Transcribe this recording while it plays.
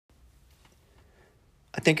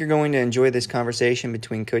I think you're going to enjoy this conversation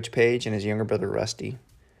between Coach Page and his younger brother, Rusty.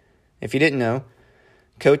 If you didn't know,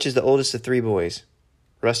 Coach is the oldest of three boys.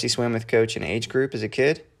 Rusty swam with Coach in age group as a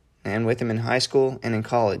kid, and with him in high school and in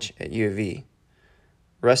college at U of E.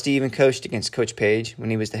 Rusty even coached against Coach Page when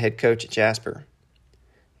he was the head coach at Jasper.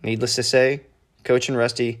 Needless to say, Coach and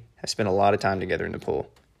Rusty have spent a lot of time together in the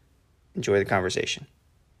pool. Enjoy the conversation.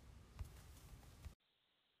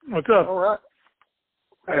 What's up? All right.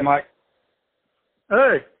 Hey, Mike.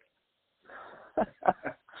 Hey.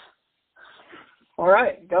 All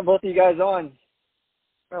right. Got both of you guys on.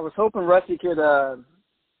 I was hoping Rusty could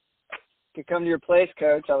come to your place,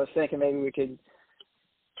 Coach. I was thinking maybe we could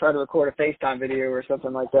try to record a FaceTime video or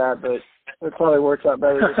something like that, but it probably works out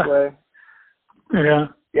better this way. Yeah.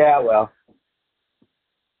 Yeah, well.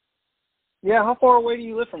 Yeah, how far away do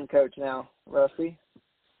you live from Coach now, Rusty?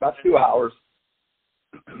 About 2 hours.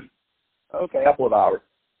 Okay. A couple of hours.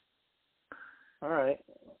 All right.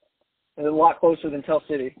 It's a lot closer than Tell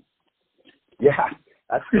City. Yeah,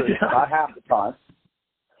 that's good. Yeah. About half the time.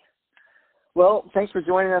 Well, thanks for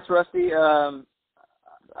joining us, Rusty.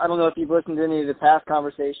 I don't know if you've listened to any of the past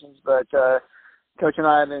conversations, but Coach and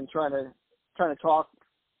I have been trying to talk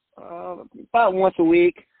about once a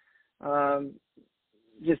week,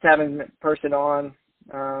 just having a person on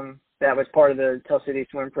that was part of the Tell City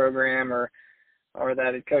swim program or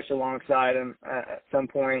that had coached alongside him at some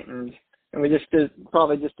point, and we just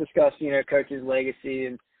probably just discussed, Coach's legacy,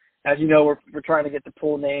 and as you know, we're trying to get the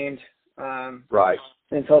pool named Right.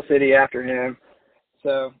 in Tell City after him.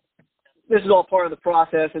 So this is all part of the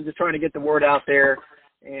process and just trying to get the word out there.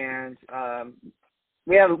 And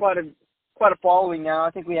we have quite a following now.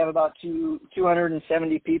 I think we have about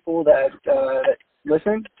 270 people that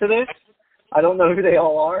listen to this. I don't know who they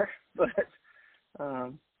all are, but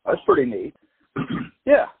That's pretty neat.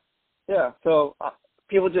 yeah. So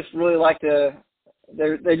people just really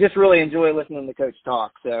they just really enjoy listening to Coach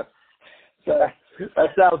talk. So That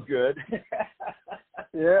sounds good.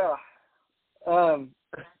 yeah.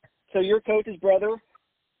 So you're Coach's brother.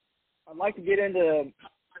 I'd like to get into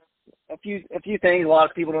a few things. A lot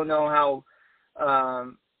of people don't know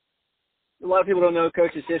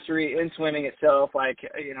Coach's history in swimming itself, like,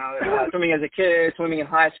 swimming as a kid, swimming in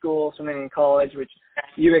high school, swimming in college, which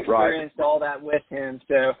you've experienced all that with him.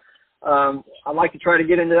 So I'd like to try to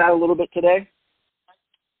get into that a little bit today.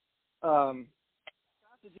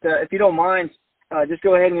 If you don't mind, just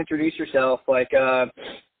go ahead and introduce yourself, like,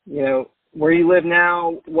 where you live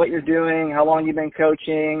now, what you're doing, how long you've been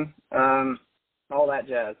coaching, all that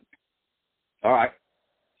jazz. All right.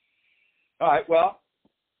 Well,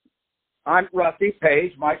 I'm Rusty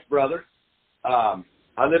Page, Mike's brother. I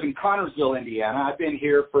live in Connersville, Indiana. I've been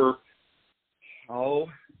here for, a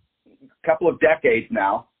couple of decades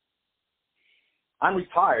now. I'm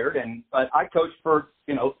retired, but I coached for,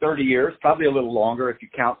 30 years, probably a little longer if you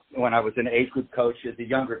count when I was an age group coach as a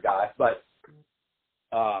younger guy. But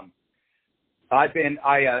I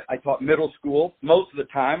taught middle school most of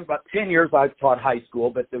the time. About 10 years I've taught high school,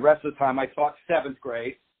 but the rest of the time I taught 7th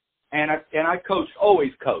grade. And I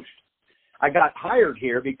always coached. I got hired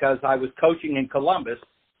here because I was coaching in Columbus,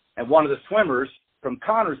 and one of the swimmers from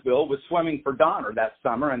Connersville was swimming for Donner that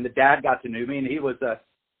summer, and the dad got to know me, and he was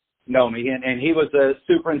a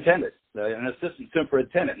superintendent, an assistant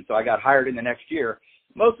superintendent, and so I got hired in the next year,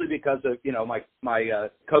 mostly because of my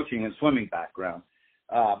coaching and swimming background.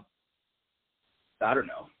 I don't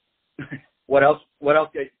know what else. What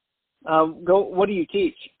do you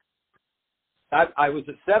teach? I was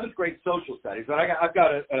a 7th grade social studies, but I've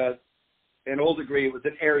got an old degree. It was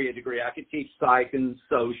an area degree. I could teach psych and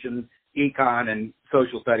soc and econ and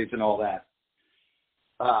social studies and all that.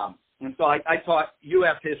 And so I taught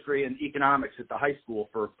U.S. history and economics at the high school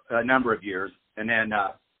for a number of years, and then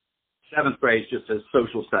 7th grade just a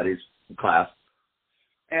social studies class.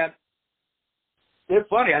 And it's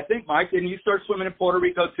funny, I think, Mike, didn't you start swimming in Puerto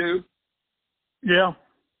Rico too? Yeah.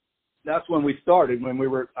 That's when we started, when we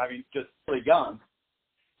were, just really young.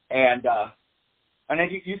 And then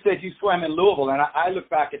you said you swam in Louisville, and I look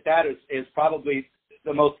back at that as probably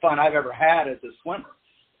the most fun I've ever had as a swimmer.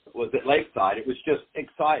 Was at Lakeside. It was just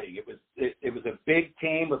exciting. It was a big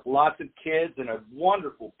team with lots of kids and a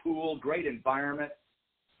wonderful pool, great environment.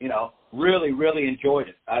 Really, really enjoyed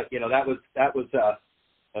it. That was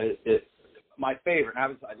my favorite. And I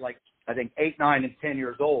was I think 8, 9, and 10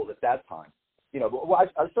 years old at that time.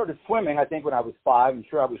 I started swimming I think when I was 5. I'm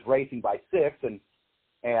sure I was racing by 6,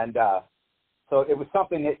 and so it was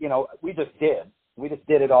something that we just did. We just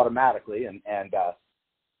did it automatically, and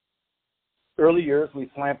early years,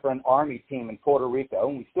 we swam for an Army team in Puerto Rico,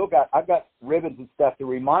 and I've got ribbons and stuff to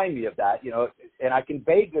remind me of that, and I can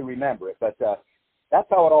vaguely remember it, but that's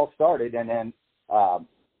how it all started. And then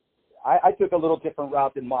I took a little different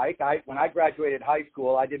route than Mike. When I graduated high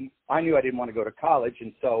school, I knew I didn't want to go to college,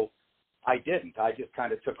 and so I didn't. I just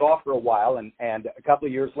kind of took off for a while, and a couple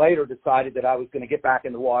of years later decided that I was going to get back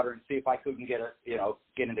in the water and see if I couldn't get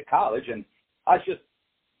into college. And I was just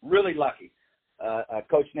really lucky. A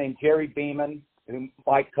coach named Jerry Beeman, whom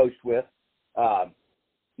Mike coached with,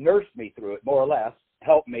 nursed me through it, more or less,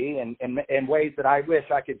 helped me in ways that I wish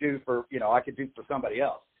I could do for somebody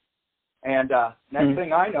else. And next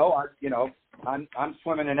thing I know, I'm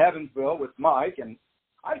swimming in Evansville with Mike, and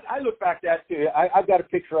I look back at too. I've got a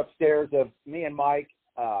picture upstairs of me and Mike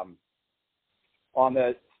on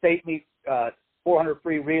the state meet 400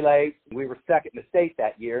 free relay. We were second in the state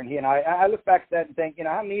that year, and he and I look back at that and think,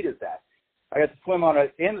 how neat is that? I got to swim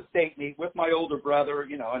in the state meet with my older brother,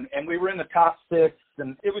 and we were in the top 6,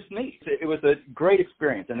 and it was neat. It was a great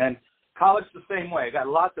experience. And then college the same way. I got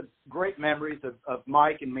lots of great memories of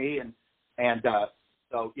Mike and me, and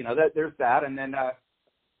so there's that. And then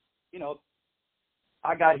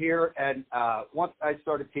I got here, and once I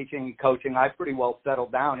started teaching and coaching, I pretty well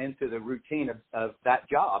settled down into the routine of that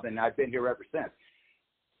job, and I've been here ever since.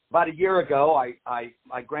 About a year ago,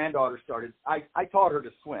 my granddaughter started. I taught her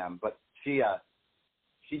to swim, but she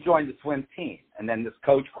joined the swim team, and then this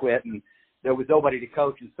coach quit, and there was nobody to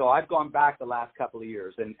coach, and so I've gone back the last couple of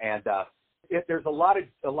years, and there's a lot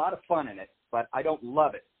of fun in it, but I don't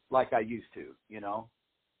love it like I used to.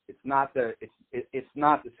 It's not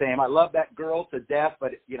the same. I love that girl to death,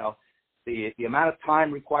 but the amount of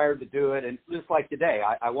time required to do it, and just like today,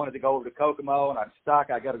 I wanted to go over to Kokomo, and I'm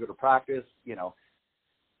stuck. I got to go to practice.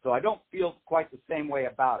 So I don't feel quite the same way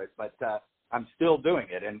about it, but I'm still doing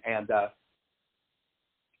it, and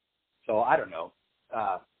so I don't know.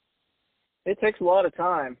 It takes a lot of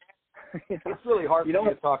time. It's really hard for me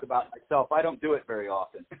to talk about myself. I don't do it very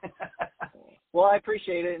often. Well, I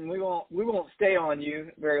appreciate it, and we won't stay on you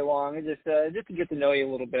very long. It's just to get to know you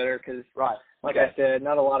a little better, because, right, like I said,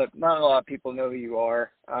 not a lot of people know who you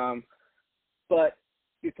are. But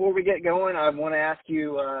before we get going, I want to ask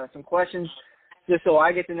you some questions, just so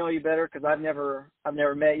I get to know you better, because I've never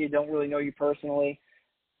met you, don't really know you personally.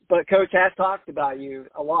 But Coach has talked about you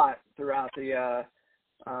a lot throughout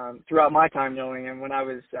my time knowing him, when I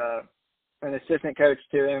was an assistant coach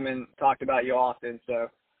to him, and talked about you often. So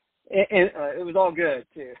it was all good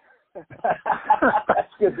too.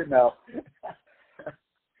 That's good to know.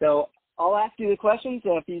 So I'll ask you the questions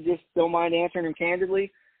if you just don't mind answering them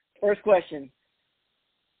candidly. First question: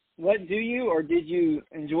 what do you or did you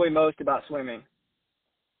enjoy most about swimming?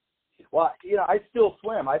 Well, I still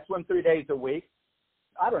swim. I swim 3 days a week.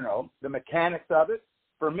 I don't know, the mechanics of it.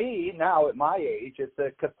 For me now at my age, it's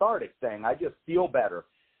a cathartic thing. I just feel better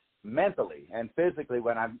mentally and physically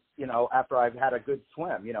when I'm, after I've had a good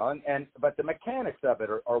swim, but the mechanics of it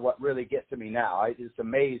are what really get to me now. I'm just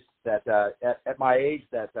amazed that at my age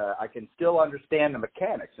that I can still understand the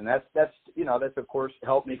mechanics, and that's of course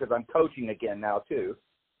helped me because I'm coaching again now too.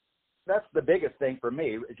 That's the biggest thing for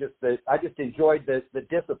me. I just enjoyed the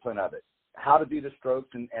discipline of it, how to do the strokes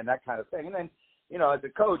and that kind of thing. And then, as a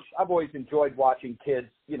coach, I've always enjoyed watching kids,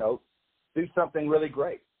 do something really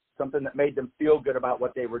great, something that made them feel good about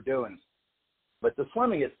what they were doing. But the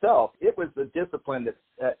swimming itself, it was the discipline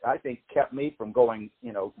that I think kept me from going,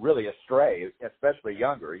 really astray, especially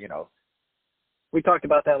younger, We talked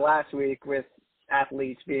about that last week with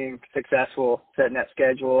athletes being successful, setting that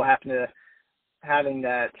schedule, having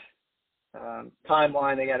that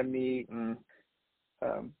timeline they got to meet. And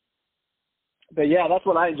but yeah, that's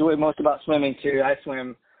what I enjoy most about swimming too. I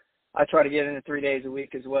try to get in 3 days a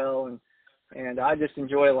week as well, and I just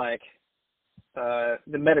enjoy the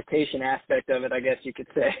meditation aspect of it, I guess you could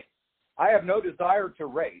say. I have no desire to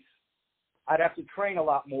race. I'd have to train a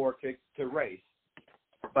lot more to race.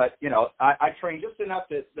 But, I train just enough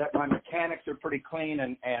that my mechanics are pretty clean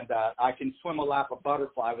and I can swim a lap of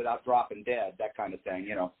butterfly without dropping dead, that kind of thing,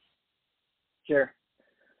 Sure.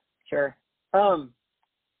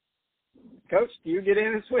 Coach, do you get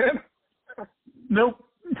in and swim? Nope,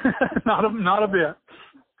 not a bit.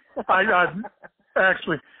 I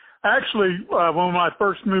actually, when I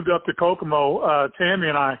first moved up to Kokomo, Tammy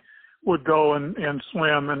and I would go and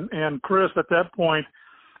swim, and Chris at that point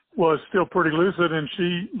was still pretty lucid, and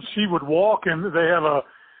she would walk, and they have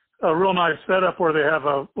a real nice setup where they have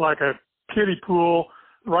a kiddie pool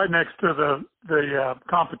right next to the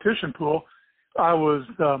competition pool. I was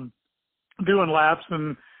doing laps,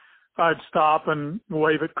 and I'd stop and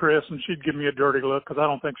wave at Chris, and she'd give me a dirty look because I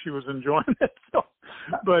don't think she was enjoying it. So,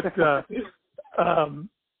 but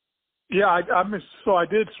yeah, so I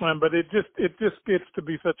did swim, but it just gets to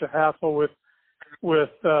be such a hassle with with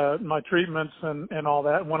my treatments and all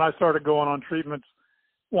that. When I started going on treatments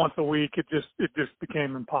once a week, it just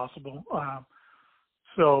became impossible.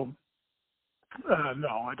 So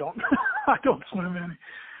no, I don't I don't swim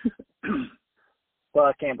any. Well,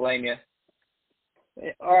 I can't blame you.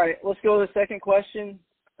 All right, let's go to the second question.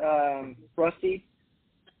 Rusty,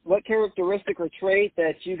 what characteristic or trait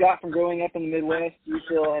that you got from growing up in the Midwest do you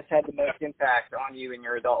feel has had the most impact on you in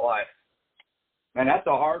your adult life? Man, that's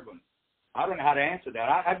a hard one. I don't know how to answer that.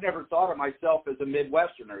 I've never thought of myself as a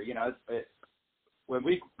Midwesterner. You know, when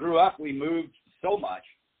we grew up, we moved so much.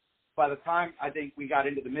 By the time I think we got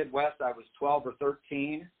into the Midwest, I was 12 or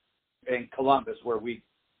 13 in Columbus, where we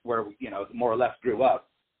you know, more or less grew up.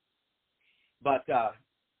 But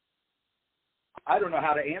I don't know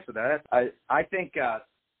how to answer that. I think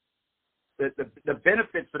the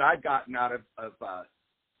benefits that I've gotten out of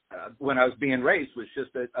when I was being raised was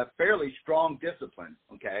just a fairly strong discipline.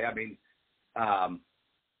 Okay, I mean,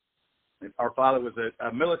 our father was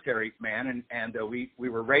a military man, and we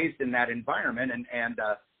were raised in that environment, and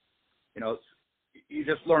you know, you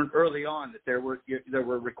just learned early on that there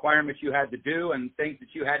were requirements you had to do and things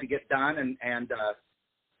that you had to get done, and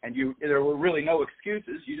there were really no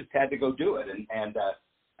excuses. You just had to go do it, and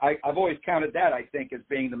I've always counted that, I think, as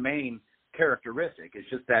being the main characteristic. It's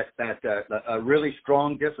just that a really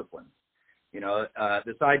strong discipline. You know,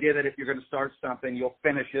 this idea that if you're going to start something, you'll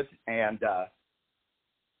finish it, and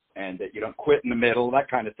that you don't quit in the middle, that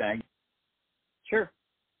kind of thing. Sure.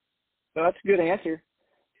 Well, that's a good answer.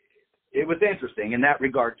 It was interesting in that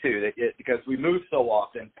regard too, because we moved so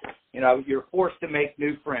often. You know, you're forced to make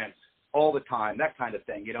new friends all the time, that kind of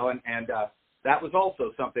thing. You know, and that was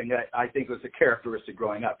also something that I think was a characteristic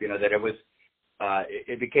growing up. You know, that it was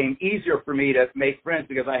it became easier for me to make friends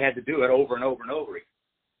because I had to do it over and over and over again.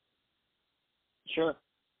 Sure.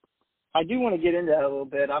 I do want to get into that a little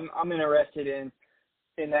bit. I'm interested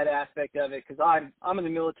in that aspect of it because I'm in the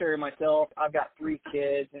military myself. I've got 3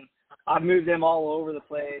 kids, and I've moved them all over the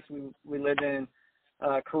place. We lived in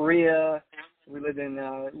Korea, we lived in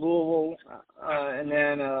Louisville, and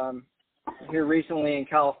then here recently in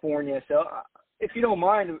California. So if you don't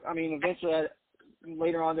mind, I mean, eventually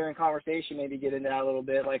later on during conversation, maybe get into that a little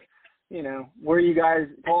bit. Like, you know, where do you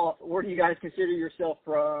guys consider yourself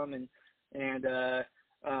from, and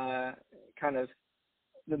kind of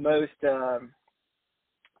the most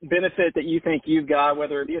benefit that you think you've got,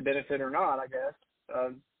 whether it be a benefit or not, I guess,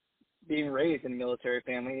 being raised in a military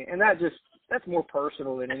family. And that's more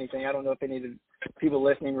personal than anything. I don't know if any of the people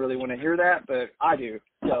listening really want to hear that, but I do.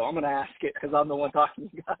 So I'm going to ask it because I'm the one talking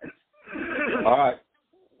to you guys. All right.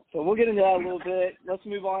 So we'll get into that a little bit. Let's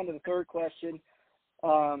move on to the third question.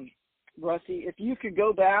 Rusty, if you could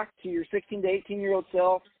go back to your 16 to 18-year-old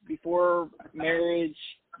self before marriage,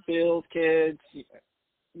 bills, kids,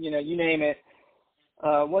 you know, you name it,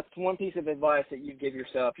 what's one piece of advice that you'd give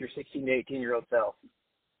yourself, your 16 to 18-year-old self?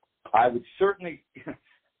 I would certainly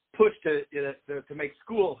push to make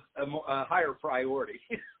school a higher priority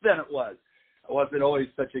than it was. I wasn't always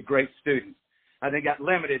such a great student. I think that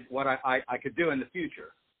limited what I could do in the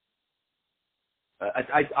future.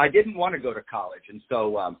 I didn't want to go to college, and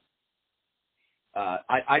so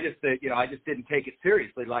I just didn't take it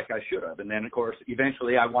seriously like I should have. And then, of course,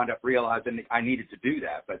 eventually I wound up realizing I needed to do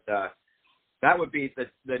that. But that would be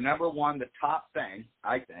the number one, the top thing,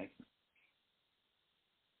 I think.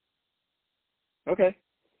 Okay.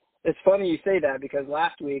 It's funny you say that because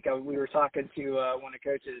last week we were talking to one of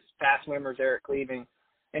Coach's past swimmers, Eric Cleaving,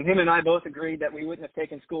 and him and I both agreed that we wouldn't have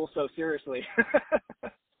taken school so seriously.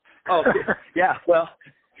 Oh, yeah. Well,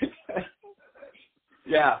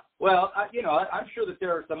 yeah. Well, I'm sure that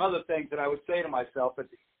there are some other things that I would say to myself, but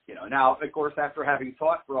now, of course, after having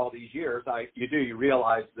taught for all these years, you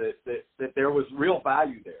realize that there was real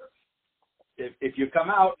value there. If you come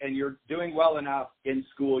out and you're doing well enough in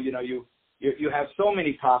school, you have so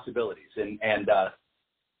many possibilities, and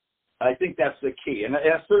I think that's the key, and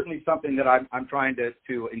that's certainly something that I'm trying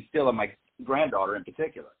to instill in my granddaughter in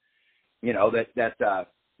particular. That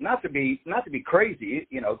not to be crazy,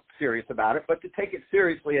 serious about it, but to take it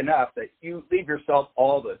seriously enough that you leave yourself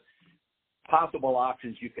all the possible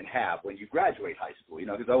options you can have when you graduate high school.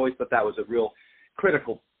 Because I always thought that was a real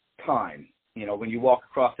critical time. When you walk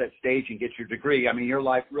across that stage and get your degree, I mean, your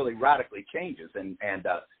life really radically changes, and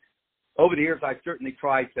over the years, I've certainly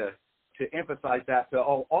tried to emphasize that to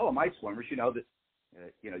all of my swimmers. That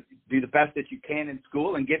do the best that you can in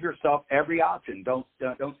school and give yourself every option. Don't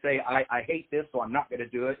say I hate this, so I'm not going to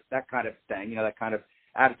do it. That kind of thing. That kind of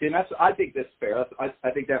attitude. And I think that's fair.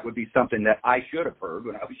 I think that would be something that I should have heard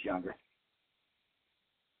when I was younger.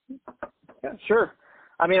 Yeah, sure.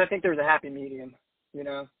 I mean, I think there's a happy medium.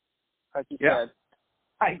 Like you said,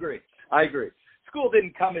 I agree. School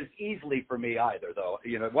didn't come as easily for me either, though.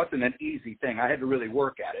 You know, it wasn't an easy thing. I had to really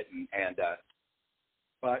work at it,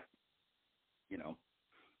 but you know.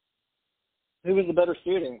 Who was the better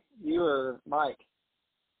student, you or Mike?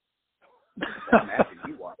 I imagine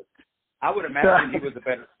he was. I would imagine he was a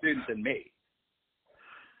better student than me.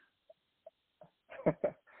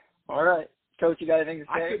 All right. Coach, you got anything to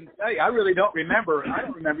say? I couldn't say. I really don't remember. I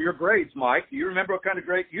don't remember your grades, Mike. Do you remember what kind of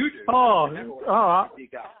grade you do? I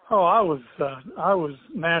was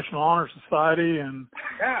National Honor Society and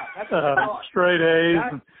yeah, that's what I thought. Straight A's.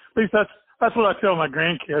 And at least that's what I tell my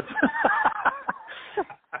grandkids.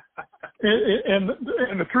 and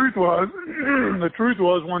the truth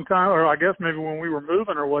was one time, or I guess maybe when we were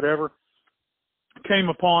moving or whatever, came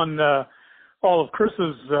upon all of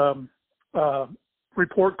Chris's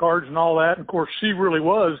report cards and all that. And of course, she really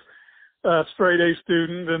was a straight A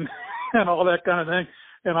student and all that kind of thing.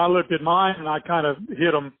 And I looked at mine and I kind of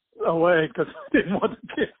hid them away because I didn't want the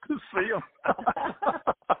kids to see them.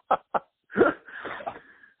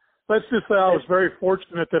 Let's just say I was very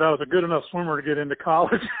fortunate that I was a good enough swimmer to get into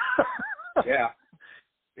college. Yeah,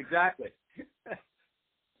 exactly.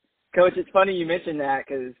 Coach, it's funny you mentioned that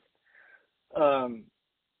because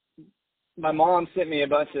my mom sent me a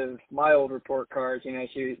bunch of my old report cards. You know,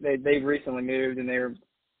 they've recently moved and they were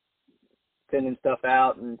sending stuff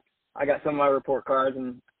out, and I got some of my report cards.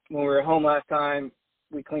 And when we were home last time,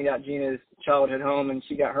 we cleaned out Gina's childhood home, and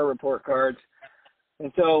she got her report cards.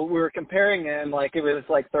 And so we were comparing them like it was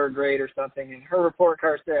like third grade or something. And her report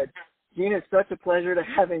card said, "Gina, it's such a pleasure to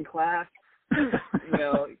have in class. You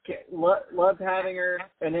know, loved having her."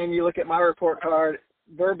 And then you look at my report card,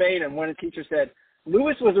 verbatim, when a teacher said,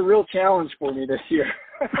 "Lewis was a real challenge for me this year."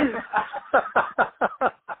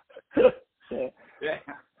 Yeah.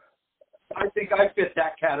 I think I fit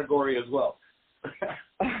that category as well.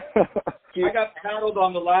 I got paddled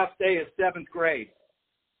on the last day of 7th grade.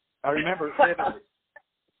 I remember it vividly.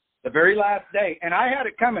 The very last day. And I had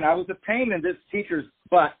it coming. I was a pain in this teacher's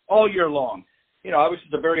butt all year long. You know, I was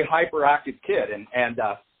just a very hyperactive kid. And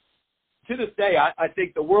to this day, I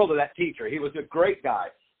think the world of that teacher. He was a great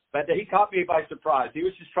guy. But he caught me by surprise. He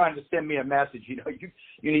was just trying to send me a message, you know,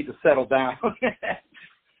 you need to settle down.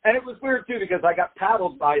 And it was weird, too, because I got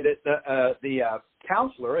paddled by the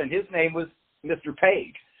counselor, and his name was Mr.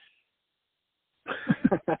 Page.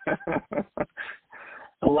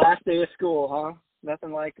 The last day of school, huh?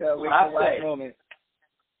 Nothing like the last moment.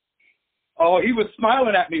 Oh, he was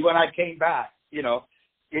smiling at me when I came back. You know,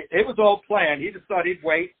 it was all planned. He just thought he'd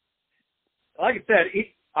wait. Like I said,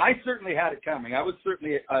 I certainly had it coming. I was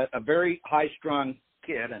certainly a very high-strung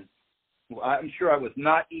kid, and I'm sure I was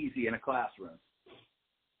not easy in a classroom.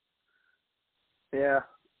 Yeah,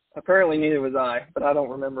 apparently neither was I, but I don't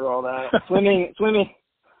remember all that. Swimming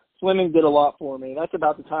did a lot for me. That's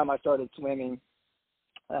about the time I started swimming.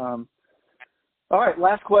 All right,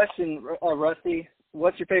 last question, Rusty.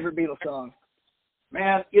 What's your favorite Beatles song?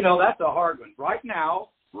 Man, you know, that's a hard one. Right now,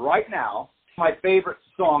 my favorite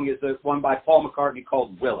song is the one by Paul McCartney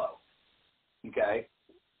called Willow. Okay?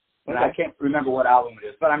 And I can't remember what album it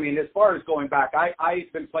is. But, I mean, as far as going back,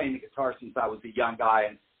 I've been playing the guitar since I was a young guy,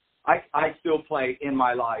 and I still play In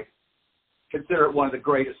My Life. Consider it one of the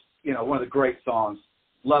greatest, you know, one of the great songs.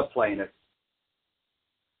 Love playing it.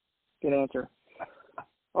 Good answer.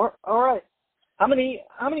 All right. How many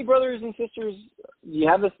brothers and sisters? Do you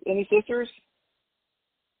have any sisters?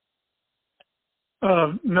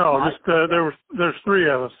 No, just there's three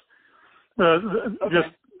of us. Okay. Just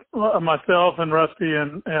myself and Rusty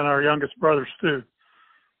and our youngest brother Stu.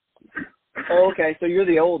 Oh, okay. So you're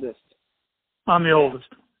the oldest. I'm the oldest.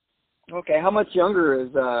 Okay. How much younger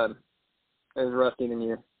is Rusty than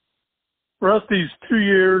you? Rusty's 2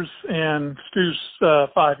 years and Stu's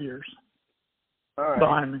 5 years. All right.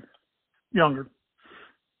 Behind me. Younger.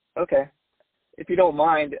 Okay. If you don't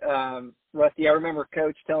mind, Rusty, I remember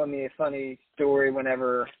Coach telling me a funny story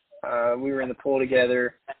whenever we were in the pool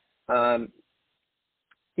together.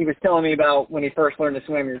 He was telling me about when he first learned to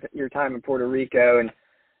swim, your time in Puerto Rico, and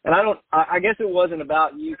I guess it wasn't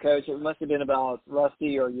about you, Coach. It must have been about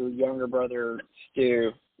Rusty or your younger brother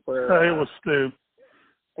Stu. Where it was Stu.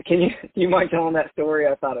 Do you mind telling that story?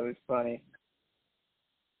 I thought it was funny.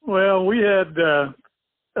 Well, we had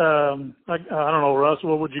I don't know, Russ,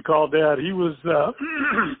 what would you call Dad? He was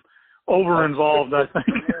over involved, I think.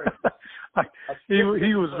 he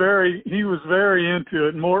was very into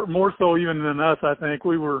it, more so even than us. I think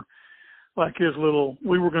we were like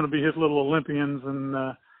we were going to be his little Olympians,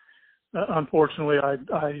 and unfortunately I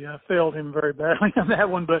failed him very badly on that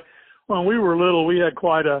one. But when we were little, we had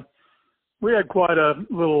quite a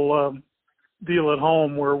little deal at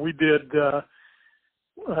home where we did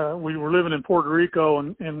we were living in Puerto Rico,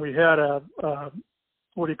 and we had a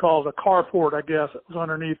what do you call it, a carport, I guess. It was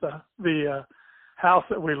underneath the house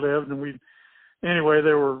that we lived, and anyway,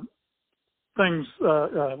 there were things,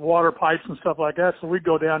 water pipes and stuff like that. So we'd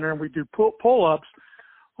go down there and we'd do pull-ups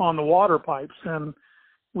on the water pipes, and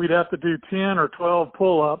we'd have to do 10 or 12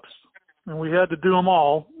 pull-ups, and we had to do them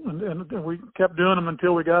all, and we kept doing them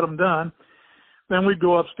until we got them done. Then we'd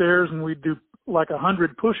go upstairs and we'd do like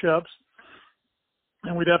 100 push-ups,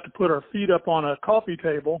 and we'd have to put our feet up on a coffee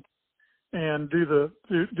table and do the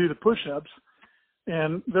push-ups.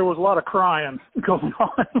 And there was a lot of crying going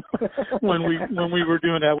on when we were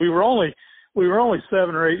doing that. We were only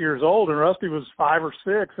 7 or 8 years old, and Rusty was 5 or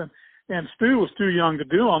 6, and Stu was too young to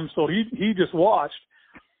do them, so he just watched.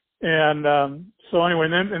 And so anyway,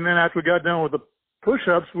 and then after we got done with the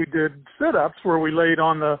push-ups, we did sit-ups where we laid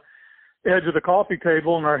on the edge of the coffee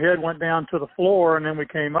table and our head went down to the floor, and then we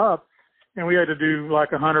came up, and we had to do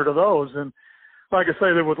like 100 of those. And like I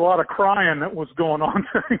say, there was a lot of crying that was going on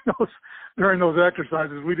during those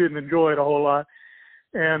exercises. We didn't enjoy it a whole lot.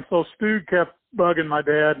 And so Stu kept bugging my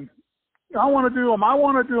dad. I want to do them. I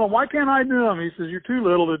want to do them. Why can't I do them? He says, you're too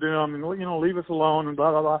little to do them, and, leave us alone, and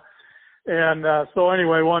blah, blah, blah. And so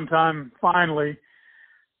anyway, one time, finally,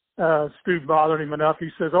 Stu bothered him enough. He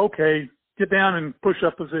says, okay, get down in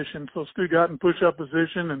push-up position. So Stu got in push-up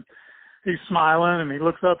position, and he's smiling, and he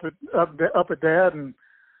looks up at Dad, and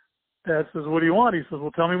Dad says, what do you want? He says,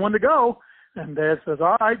 well, tell me when to go. And Dad says,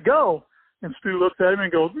 all right, go. And Stu looks at him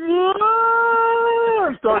and goes, Aah!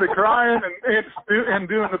 And started crying and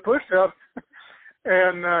doing the push-ups.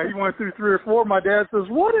 And he went through 3 or 4. My dad says,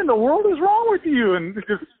 what in the world is wrong with you? And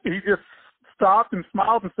he just stopped and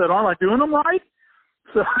smiled and said, aren't I doing them right?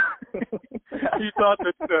 So he thought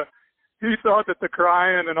that the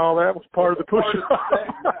crying and all that was part of the push-up.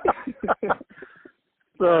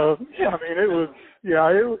 So, I mean, it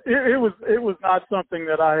was not something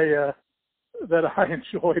that I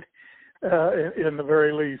enjoyed in the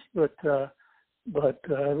very least, but it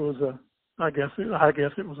was I guess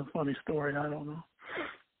it was a funny story. I don't know.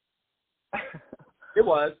 It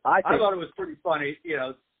was. I thought it was pretty funny.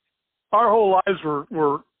 Our whole lives were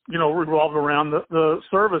revolved around the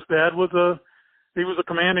service. Dad was a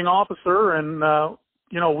commanding officer, and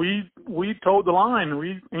we towed the line.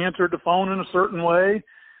 We answered the phone in a certain way.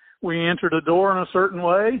 We answered the door in a certain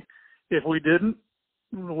way. If we didn't,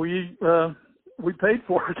 we paid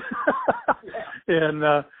for it. And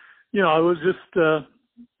it was just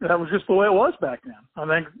that was just the way it was back then. I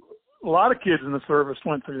think a lot of kids in the service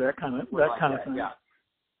went through that kind of thing. Yeah.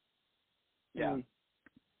 Yeah.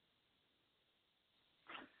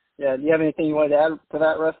 Yeah. Do you have anything you wanted to add to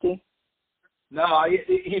that, Rusty? No,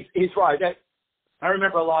 he's right. I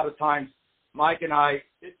remember a lot of times Mike and I,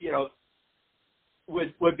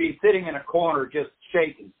 would be sitting in a corner just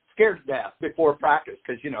shaking, scared to death before practice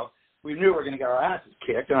because, we knew we were going to get our asses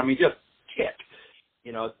kicked. And I mean, just kicked,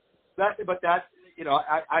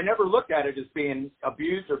 I never looked at it as being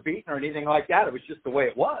abused or beaten or anything like that. It was just the way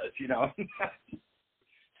it was,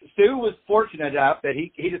 Stu was fortunate enough that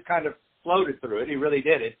he just kind of floated through it. He really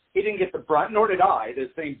did it. He didn't get the brunt, nor did I, the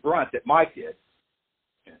same brunt that Mike did.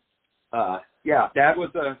 Dad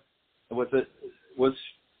was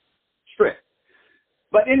strict.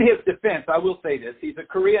 But in his defense, I will say this: he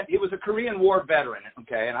was a Korean War veteran,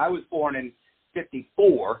 okay, and I was born in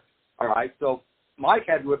 '54. All right, so Mike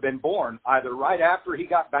had to have been born either right after he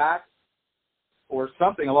got back or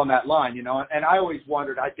something along that line, And I always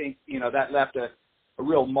wondered. I think that left a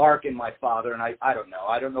real mark in my father, and I don't know.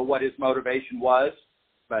 I don't know what his motivation was,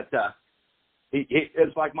 but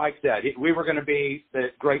it's like Mike said, we were going to be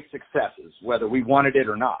the great successes, whether we wanted it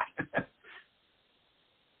or not.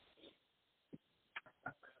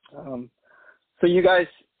 So you guys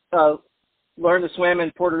learned to swim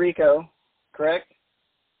in Puerto Rico, correct?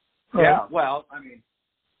 Yeah. Well, I mean,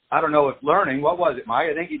 I don't know if learning. What was it, Mike?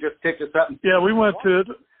 I think you just picked us up. Yeah, we went to.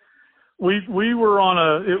 We were on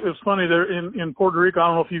it was funny there in Puerto Rico. I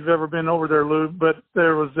don't know if you've ever been over there, Lou, but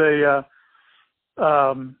there was it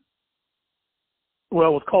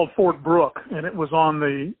was called Fort Brooke, and it was on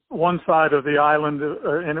the one side of the island,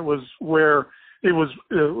 and it was where it was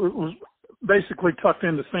basically tucked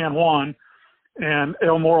into San Juan and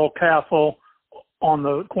El Morro Castle on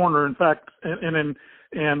the corner. In fact,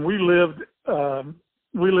 and we lived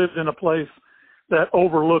in a place that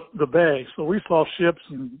overlooked the bay, so we saw ships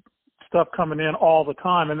and stuff coming in all the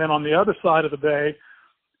time. And then on the other side of the bay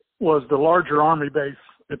was the larger Army base.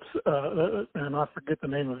 It's and I forget the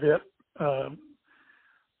name of it,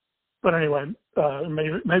 but anyway,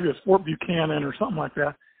 maybe it's Fort Buchanan or something like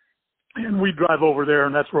that. And we drive over there,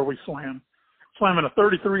 and that's where we swam. swam in a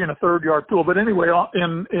 33 and a 3rd yard pool. But anyway, on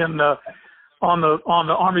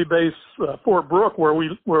the Army base Fort Brooke where we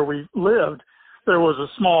lived, there was a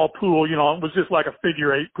small pool. You know, it was just like a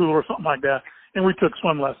figure 8 pool or something like that, and we took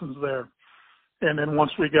swim lessons there. And then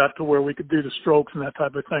once we got to where we could do the strokes and that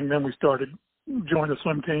type of thing, then we started joined the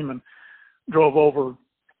swim team and drove over,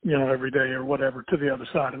 you know, every day or whatever to the other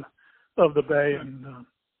side of the bay and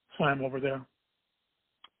swam over there.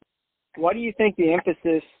 Why do you think the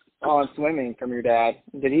emphasis on swimming from your dad?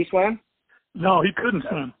 Did he swim? No, he couldn't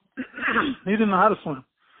swim. He didn't know how to swim.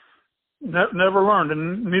 Never learned,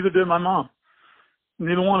 and neither did my mom.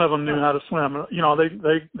 Neither one of them knew how to swim. You know,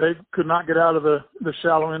 they could not get out of the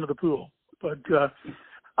shallow end of the pool. But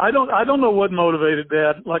I don't know what motivated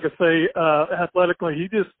Dad. Like I say, athletically, he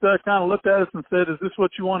just kind of looked at us and said, "Is this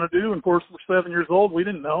what you want to do?" And of course, we're 7 years old. We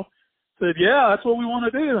didn't know. Said, "Yeah, that's what we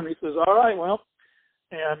want to do." And he says, "All right, well."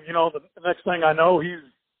 And you know, the next thing I know,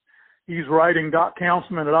 he's writing Doc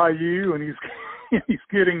Councilman at IU, and he's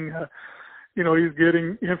getting he's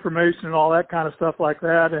getting information and all that kind of stuff like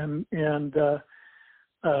that. And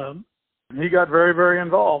he got very, very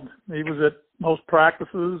involved. He was at most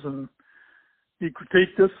practices and he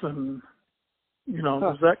critiqued us, and you know, it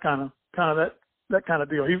was that kind of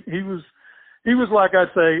deal. He was like,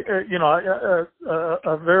 I'd say,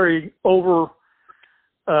 a very over.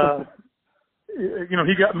 You know,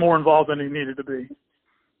 he got more involved than he needed to be.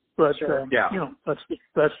 But sure. You know,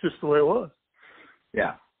 that's just the way it was.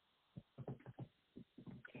 Yeah.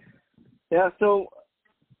 Yeah. So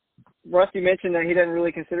Rusty mentioned that he doesn't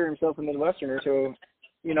really consider himself a Midwesterner. So,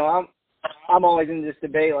 you know, I'm always in this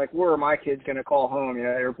debate, like, where are my kids going to call home? You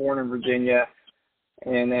know, they were born in Virginia,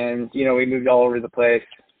 and then, you know, we moved all over the place.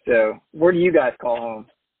 So where do you guys call home?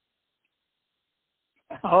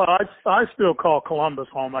 I still call Columbus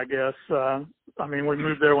home, I guess. I mean, we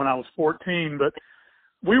moved there when I was 14, but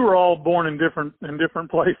we were all born in different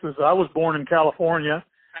places. I was born in California.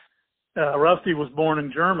 Rusty was born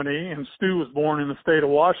in Germany, and Stu was born in the state of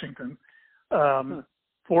Washington,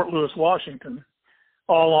 Fort Lewis, Washington.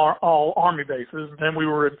 All Army bases. Then we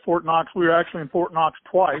were at Fort Knox. We were actually in Fort Knox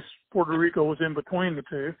twice. Puerto Rico was in between the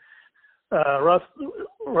two.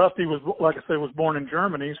 Rusty was, like I say, was born in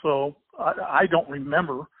Germany, so I don't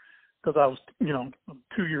remember because I was, you know,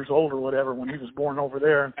 2 years old or whatever when he was born over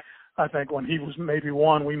there. And I think when he was maybe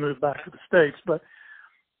 1, we moved back to the States. But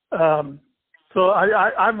so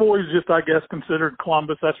I've always just, I guess, considered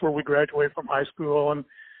Columbus. That's where we graduated from high school and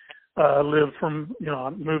lived from, you know, I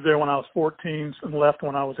moved there when I was 14 and left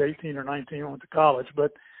when I was 18 or 19 and went to college.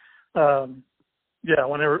 But, yeah,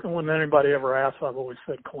 when anybody ever asks, I've always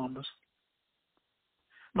said Columbus.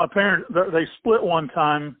 My parents, they split one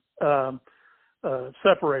time,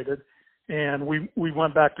 separated, and we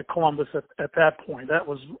went back to Columbus at that point. That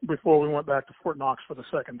was before we went back to Fort Knox for the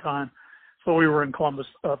second time. So we were in Columbus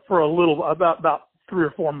for a little, about 3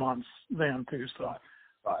 or 4 months then too. So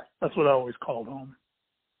right. That's what I always called home.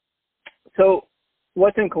 So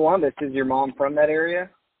what's in Columbus? Is your mom from that area?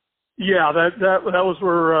 Yeah, that was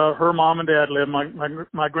where her mom and dad lived.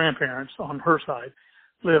 My grandparents on her side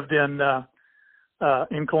lived in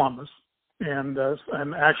Columbus, and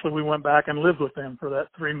actually we went back and lived with them for that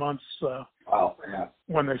 3 months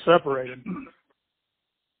when they separated,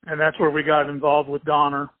 and that's where we got involved with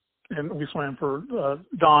Donner, and we swam for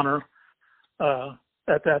Donner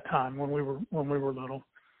at that time when we were little.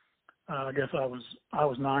 I guess I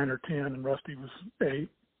was 9 or 10, and Rusty was 8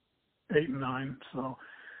 and 9. So,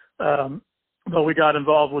 but we got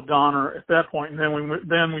involved with Donner at that point, and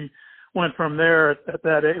then we went from there at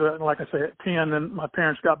that age, like I say, at 10. Then my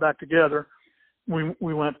parents got back together.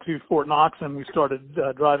 We went to Fort Knox, and we started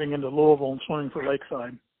driving into Louisville and swimming for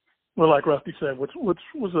Lakeside. Well, like Rusty said, which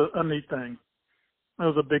was a neat thing. It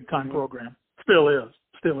was a big time program. Still is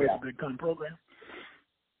a big time program.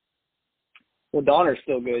 Well, Donner's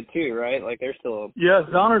still good too, right? Like they're still. Yeah,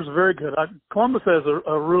 Donner's very good. Columbus has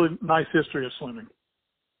a really nice history of swimming.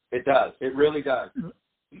 It does. It really does.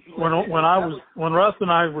 When Russ and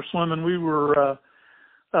I were swimming,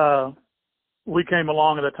 we came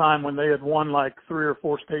along at a time when they had won like 3 or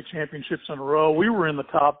 4 state championships in a row. We were in the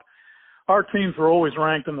top. Our teams were always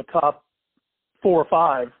ranked in the top 4 or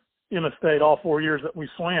 5 in the state all 4 years that we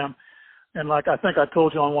swam. And like I think I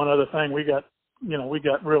told you on one other thing, we got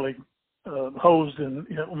really hosed in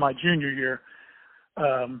my junior year.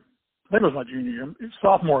 I think it was my junior year,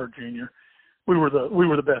 sophomore or junior. We were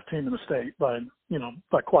the best team in the state by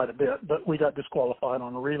quite a bit, but we got disqualified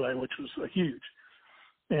on a relay, which was huge,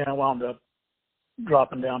 and I wound up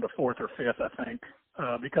dropping down to 4th or 5th, I think,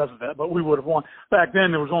 because of that. But we would have won. Back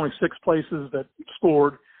then, there was only 6 places that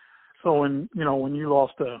scored, so when you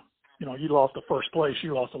lost to first place,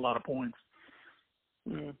 you lost a lot of points.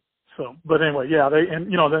 Mm. So, but anyway, yeah,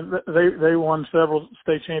 they won several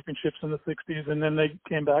state championships in the 60s, and then they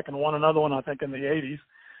came back and won another one, I think, in the 80s.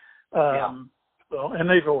 So, and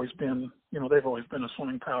they've always been a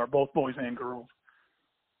swimming power, both boys and girls.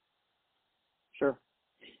 Sure.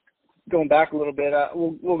 Going back a little bit,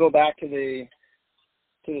 we'll go back to the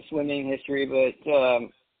swimming history, but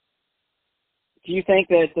do you think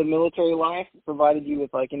that the military life provided you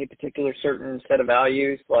with like any particular certain set of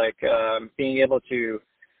values, like being able to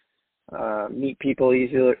meet people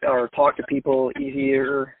easier or talk to people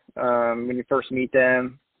easier when you first meet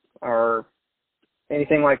them, or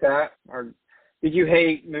anything like that? Or did you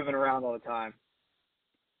hate moving around all the time?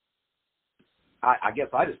 I guess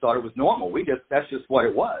I just thought it was normal. That's just what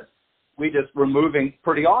it was. We just were moving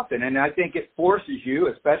pretty often, and I think it forces you,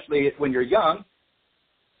 especially when you're young.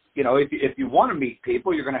 You know, if you want to meet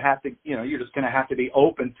people, you're going to have to, you're just going to have to be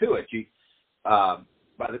open to it.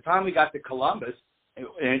 By the time we got to Columbus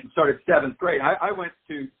and started 7th grade, I went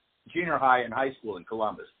to junior high and high school in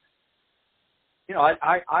Columbus.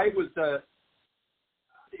 I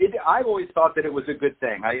always thought that it was a good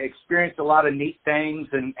thing. I experienced a lot of neat things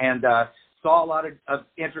and saw a lot of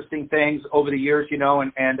interesting things over the years,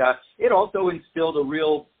 and it also instilled a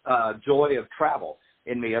real joy of travel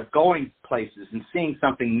in me, of going places and seeing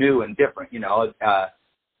something new and different, in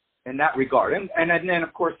that regard. And then,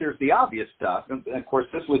 of course, there's the obvious stuff. And, of course,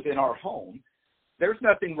 this was in our home. There's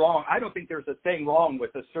nothing wrong. I don't think there's a thing wrong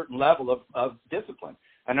with a certain level of discipline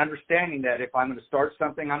and understanding that if I'm going to start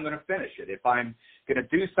something, I'm going to finish it. If I'm going to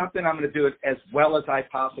do something, I'm going to do it as well as I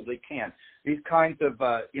possibly can. These kinds of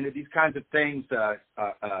things,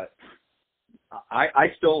 I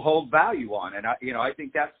still hold value on, and I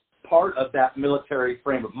think that's part of that military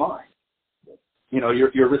frame of mind.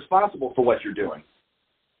 You're responsible for what you're doing,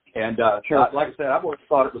 and sure. Like I said, I've always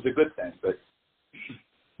thought it was a good thing. But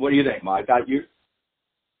what do you think, Mike? You?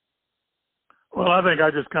 Well, I think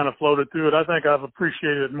I just kind of floated through it. I think I've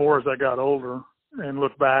appreciated it more as I got older and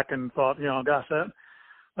looked back and thought, gosh, that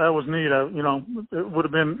was neat. It would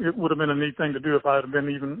have been a neat thing to do if I had been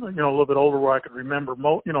even, a little bit older, where I could remember,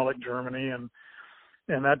 like Germany and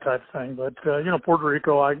that type of thing. But Puerto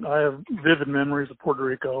Rico, I have vivid memories of Puerto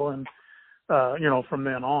Rico, and from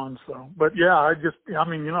then on. So, but yeah, I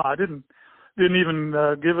didn't even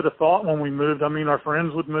give it a thought when we moved. I mean, our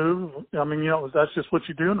friends would move. I mean, that's just what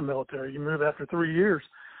you do in the military. You move after 3 years.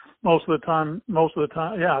 Most of the time,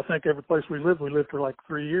 yeah, I think every place we lived for like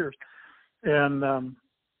 3 years. And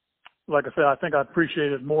like I said, I think I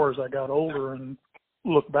appreciated it more as I got older and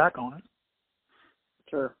looked back on it.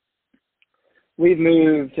 Sure. We've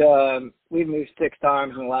moved 6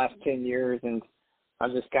 times in the last 10 years, and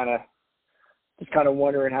I'm just kind of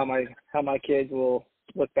wondering how my kids will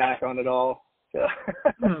look back on it all. So.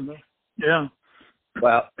 Yeah.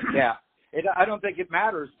 Well, yeah. I don't think it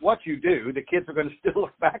matters what you do. The kids are going to still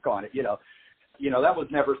look back on it. That was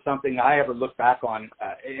never something I ever looked back on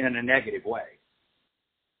in a negative way.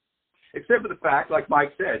 Except for the fact, like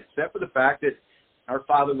Mike said, that our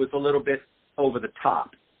father was a little bit over the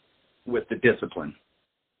top with the discipline.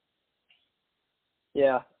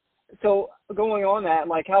 Yeah. So going on that,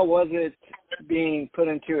 like, how was it being put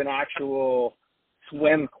into an actual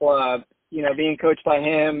swim club, being coached by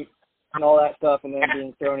him and all that stuff, and then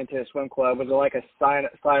being thrown into a swim club? Was it like a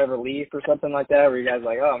sigh of relief or something like that, where you guys were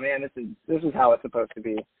like, oh man, this is how it's supposed to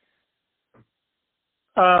be?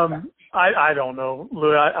 I don't know,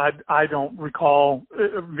 Lou. I don't recall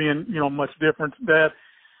it being, much different.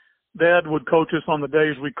 Dad would coach us on the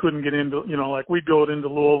days we couldn't get into, like we'd go into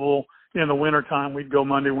Louisville in the wintertime. We'd go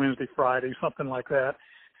Monday, Wednesday, Friday, something like that.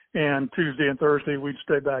 And Tuesday and Thursday, we'd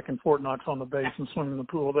stay back in Fort Knox on the base and swim in the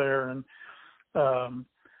pool there. And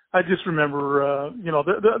I just remember,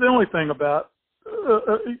 the only thing about,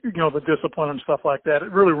 the discipline and stuff like that,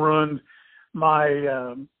 it really ruined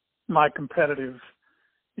my competitive.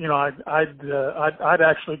 I'd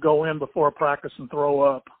actually go in before a practice and throw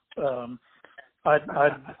up.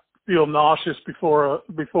 I'd feel nauseous before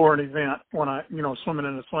an event when I, swimming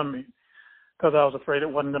in a swim meet, because I was afraid it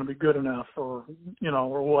wasn't going to be good enough, or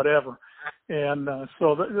whatever. And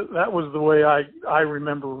so that was the way I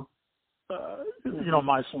remember,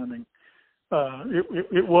 my swimming.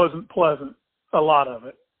 It wasn't pleasant, a lot of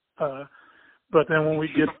it. But then when we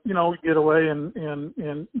get away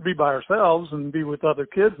and be by ourselves and be with other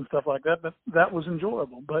kids and stuff like that, that was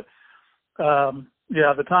enjoyable. But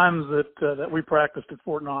yeah, the times that we practiced at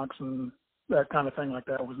Fort Knox and that kind of thing like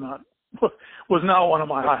that was not one of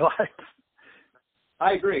my highlights.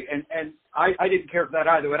 I agree, and I didn't care for that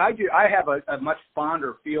either. But I have a much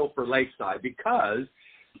fonder feel for Lakeside, because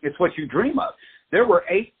it's what you dream of. there were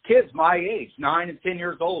 8 kids my age, 9 and 10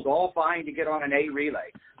 years old, all vying to get on an A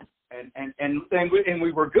relay. And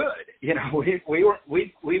we were good. You know,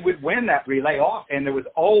 we would win that relay off, and there was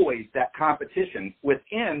always that competition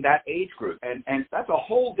within that age group. And that's a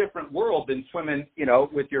whole different world than swimming, you know,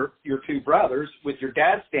 with your 2 brothers, with your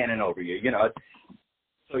dad standing over you, you know.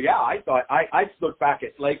 So yeah, I thought I look back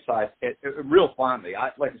at Lakeside real fondly.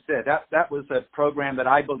 Like I said, that was a program that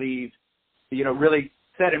I believed, you know, really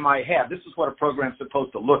set in my head, this is what a program's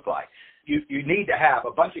supposed to look like. You need to have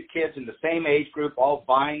a bunch of kids in the same age group all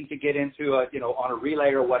vying to get into a, you know, on a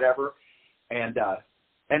relay or whatever. And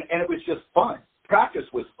it was just fun. Practice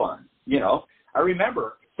was fun. You know, I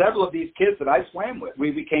remember several of these kids that I swam with,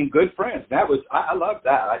 we became good friends. I loved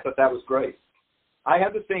that. I thought that was great. I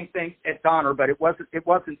had the same thing at Donner, but it wasn't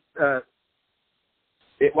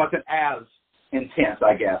as intense,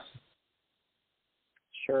 I guess.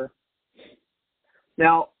 Sure.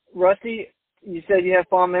 Now, Rusty, you said you have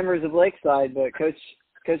fond memories of Lakeside, but Coach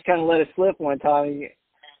kind of let it slip one time.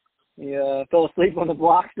 You fell asleep on the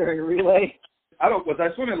blocks during a relay. Was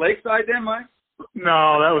I swimming Lakeside then, Mike?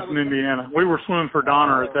 No, that was in Indiana. We were swimming for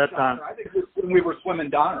Donner at that time. I think we were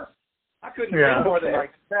swimming Donner. I couldn't be more than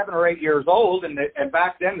like 7 or 8 years old, and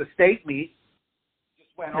back then the state meet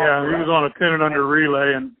just went on. Yeah, he was on a 10 and under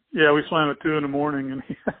relay, and we swam at 2 in the morning, and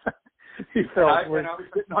he fell asleep. And I was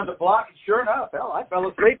sitting on the block, and sure enough, I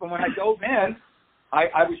fell asleep. And when I dove in,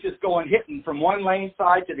 I was just hitting from one lane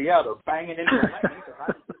side to the other, banging into the lane. I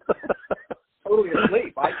was totally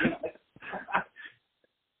asleep.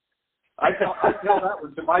 I tell that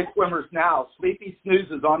one to my swimmers now, sleepy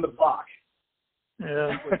snoozes on the block.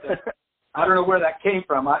 Yeah. I don't know where that came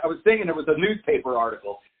from. I was thinking it was a newspaper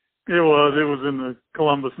article. It was in the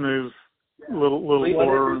Columbus News. Little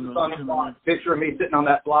blur in the block. Picture of me sitting on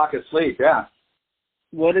that block asleep. Yeah.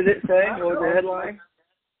 What did it say? What was the headline?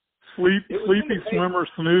 Sleepy swimmer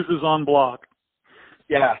snoozes on block.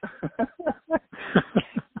 Yeah.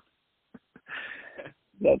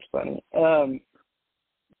 That's funny.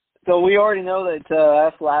 So we already know that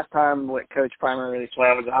that's the last time what Coach primarily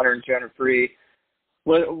swam was 100 and 200 free.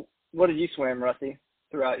 What did you swim, Rusty,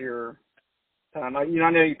 throughout your time? I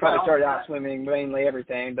know you probably started out swimming mainly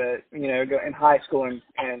everything, but in high school and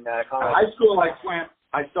college. High school,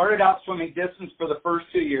 I started out swimming distance for the first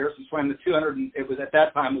 2 years and swam the 200. It was at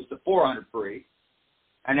that time was the 400 free,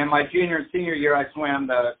 and then my junior and senior year I swam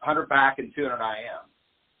the 100 back and 200 IM.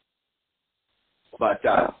 But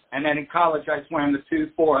and then in college I swam the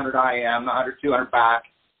 400 IM, the 100, 200 back.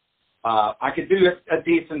 I could do a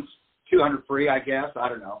decent 200 free, I guess. I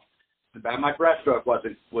don't know. My breaststroke was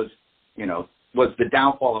the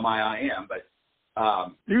downfall of my IM, but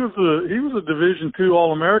he was a Division II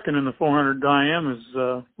All-American in the 400 IM. Is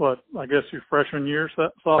I guess your freshman year,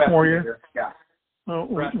 sophomore year. Yeah. Well,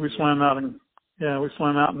 we swam out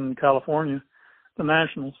in California, the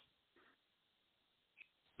nationals.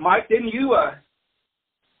 Mike, didn't you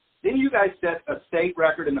guys set a state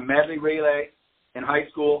record in the medley relay in high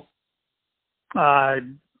school? I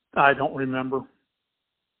don't remember.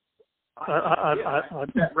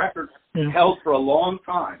 That record held for a long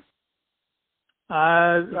time.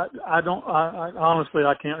 I honestly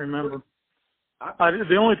can't remember.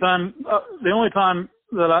 The only time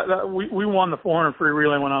that we won the 400 free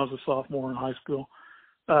relay when I was a sophomore in high school,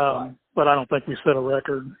 but I don't think we set a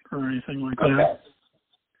record or anything like that.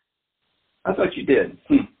 I thought you did.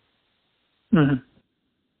 Mm-hmm.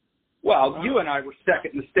 Well, you and I were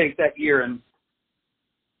second in the state that year, and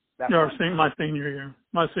my senior year,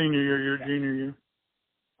 your junior year.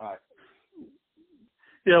 All right.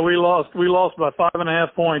 Yeah, we lost by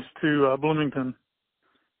 5.5 points to Bloomington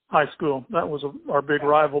High School. That was our big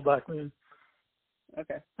rival back then.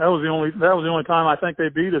 Okay. That was the only time I think they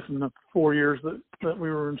beat us in the 4 years that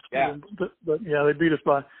we were in school. Yeah. But they beat us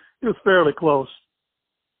by. It was fairly close.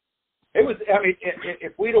 It was. I mean,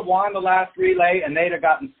 if we'd have won the last relay and they'd have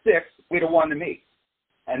gotten 6th, we'd have won the meet.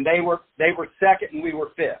 And they were second and we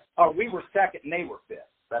were 5th. Or we were second and they were 5th.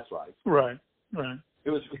 That's right. Right.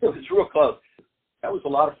 It was real close. That was a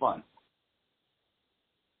lot of fun.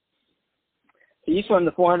 So you swam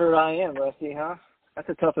the 400 IM, Rusty, huh? That's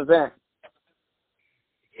a tough event.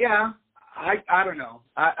 Yeah, I don't know.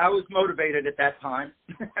 I was motivated at that time,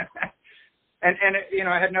 and it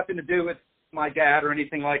had nothing to do with my dad or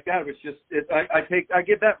anything like that. It was just I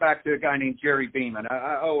give that back to a guy named Jerry Beeman.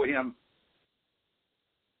 I owe him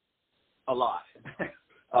a lot,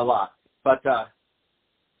 a lot. But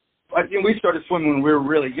we started swimming when we were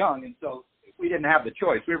really young, and so we didn't have the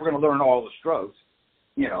choice. We were going to learn all the strokes,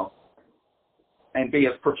 and be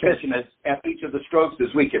as proficient at each of the strokes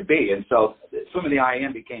as we could be. And so swimming the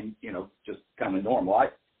IM became, just kind of normal.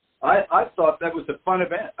 I thought that was a fun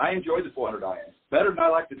event. I enjoyed the 400 IM better than I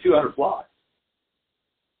liked the 200 fly.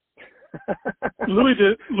 Louis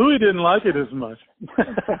didn't like it as much.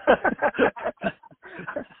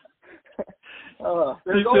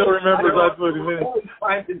 He still remembers that's what he meant. Always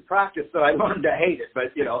times in practice that I learned to hate it,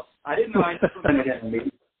 but I didn't mind swimming it in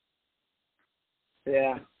me.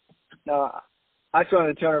 Yeah. No, I swam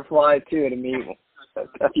the 200 fly too at a meet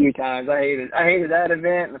a few times. I hated that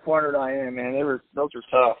event and the 400 IM, man. Those were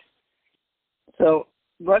tough. So,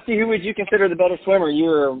 Rusty, who would you consider the better swimmer, you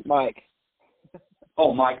or Mike?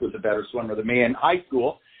 Oh, Mike was a better swimmer than me in high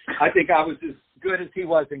school. I think I was as good as he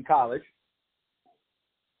was in college.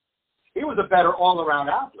 He was a better all-around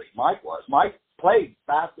athlete, Mike was. Mike played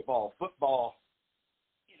basketball, football,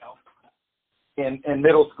 in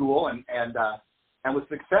middle school and was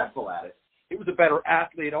successful at it. He was a better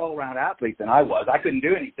athlete, all-around athlete than I was. I couldn't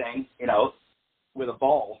do anything, with a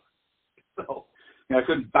ball. So, I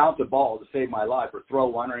couldn't bounce a ball to save my life or throw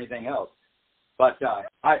one or anything else. But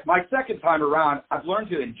my second time around, I've learned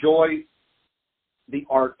to enjoy the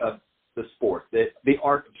art of the sport, the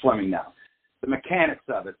art of swimming now, the mechanics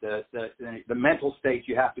of it, the mental state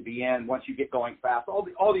you have to be in once you get going fast, all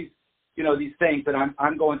these these things that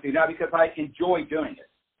I'm going through now because I enjoy doing it.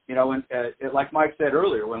 And like Mike said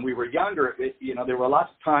earlier, when we were younger, there were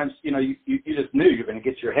lots of times you just knew you're going to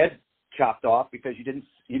get your head chopped off because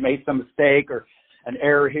you made some mistake or an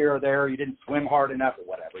error here or there, you didn't swim hard enough or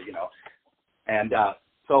whatever, And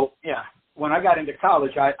so, when I got into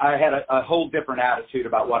college, I had a whole different attitude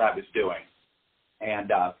about what I was doing.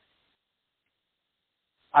 And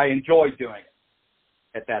I enjoyed doing it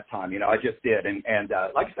at that time. I just did. And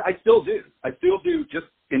like I said, I still do. I still do just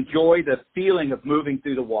enjoy the feeling of moving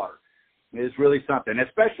through the water. It is really something.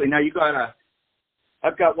 Especially now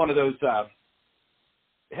I've got one of those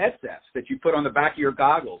headsets that you put on the back of your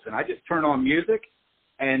goggles. And I just turn on music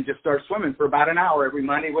and just start swimming for about an hour every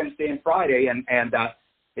Monday, Wednesday, and Friday. And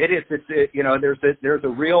there's a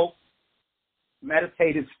real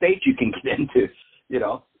meditative state you can get into,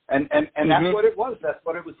 and that's what it was. That's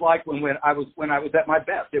what it was like when I was at my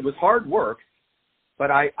best. It was hard work,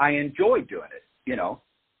 but I enjoyed doing it,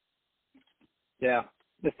 Yeah.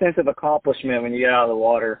 The sense of accomplishment when you get out of the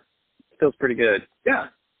water feels pretty good. Yeah.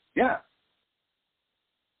 Yeah.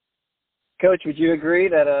 Coach, would you agree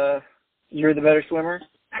that you're the better swimmer?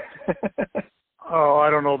 Oh, I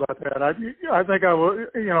don't know about that. I think I was,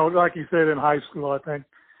 like you said in high school. I think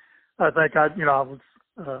I was.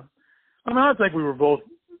 I think we were both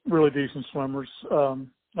really decent swimmers.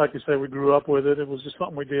 Like you said, we grew up with it. It was just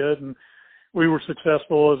something we did, and we were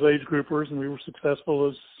successful as age groupers, and we were successful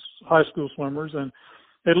as high school swimmers, and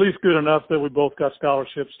at least good enough that we both got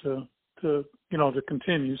scholarships to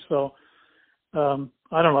continue. So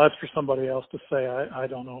I don't know. That's for somebody else to say. I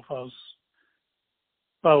don't know if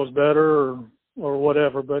I was better or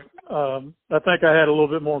whatever, but I think I had a little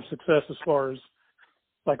bit more success as far as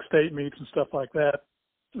like state meets and stuff like that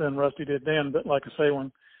than Rusty did then. But like I say,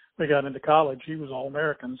 when we got into college, he was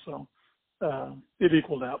All-American, so it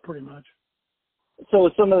equaled out pretty much. So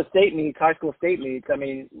with some of the state meets, high school state meets, I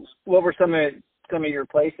mean, what were some of your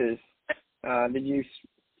places? Did you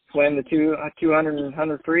swim the 200 and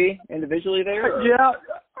 100 free individually there? Or?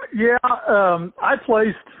 Yeah. I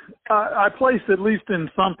placed at least in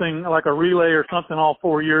something like a relay or something all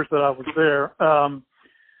 4 years that I was there.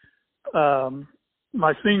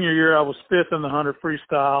 My senior year, I was fifth in the 100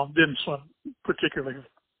 freestyle. Didn't swim particularly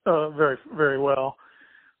very, very well.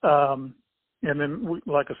 And then,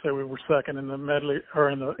 like I said, we were second in the medley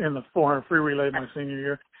or in the 400 free relay my senior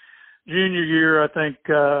year. Junior year, I think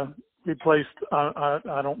we placed. I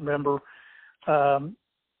don't remember.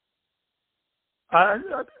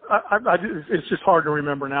 It's just hard to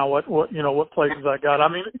remember now what places I got. I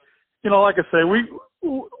mean, like I say,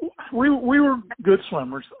 we were good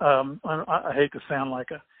swimmers. I hate to sound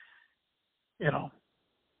like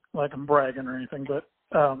like I'm bragging or anything, but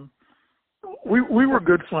we were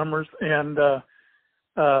good swimmers, and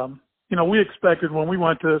we expected when we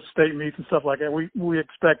went to state meets and stuff like that, we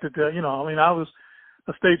expected to, I was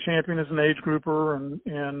a state champion as an age grouper, and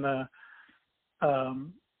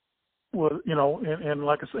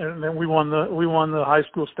like I said, and then we won the high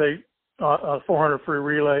school state 400 free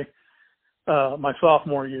relay my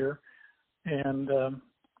sophomore year, and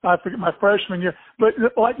I forget my freshman year, but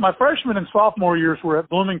like my freshman and sophomore years were at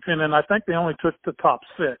Bloomington, and I think they only took the top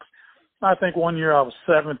 6. I think one year I was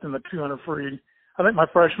 7th in the 200 free. I think my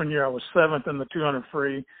freshman year I was 7th in the 200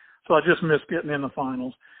 free, so I just missed getting in the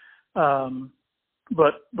finals.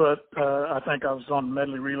 But I think I was on the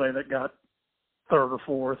medley relay that got 3rd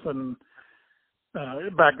or 4th, and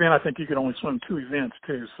back then I think you could only swim 2 events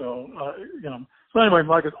too. So So anyway,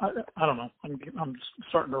 like I don't know. I'm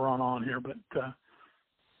starting to run on here, but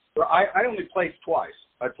Well, I only placed twice.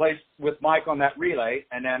 I placed with Mike on that relay,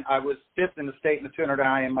 and then I was fifth in the state in the 200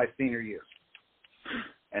 IM my senior year.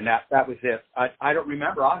 And that was it. I don't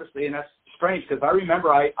remember, honestly, and that's strange because I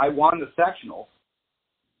remember I won the sectional.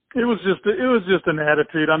 It was just an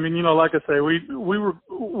attitude. I mean, like I say, we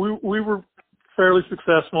were fairly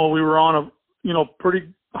successful. We were on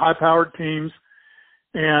pretty high powered teams,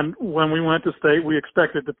 and when we went to state, we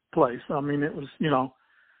expected to place. I mean, it was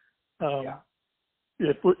Yeah.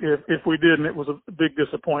 If we didn't, it was a big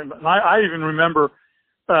disappointment. And I even remember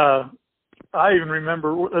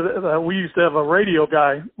we used to have a radio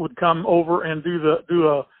guy would come over and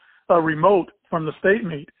do a remote from the state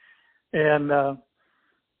meet, and I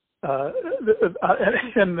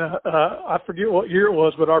forget what year it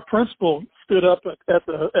was, but our principal stood up at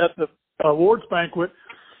the awards banquet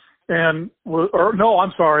he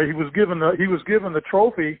was given the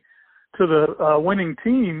trophy to the winning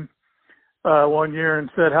team one year and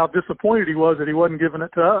said how disappointed he was that he wasn't giving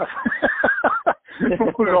it to us.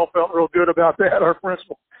 We all felt real good about that. Our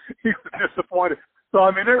principal, he was disappointed. So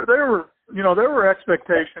I mean, there were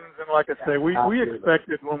expectations, and like I say, we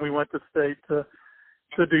expected when we went to state to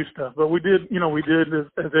do stuff, but we did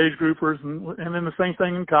as age groupers, and then the same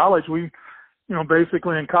thing in college. We,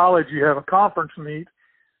 basically in college you have a conference meet,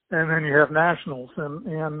 and then you have nationals, and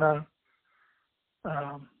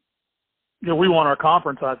we won our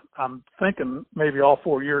conference. I'm thinking maybe all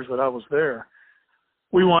 4 years that I was there.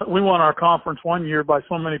 We won our conference one year by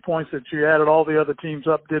so many points that you added all the other teams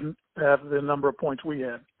up didn't have the number of points we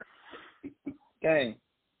had. Dang.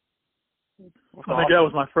 I think that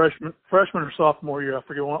was my freshman or sophomore year. I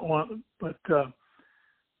forget one, but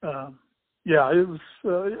yeah, it was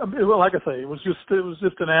like I say, it was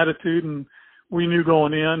just an attitude, and we knew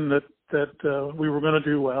going in that we were going to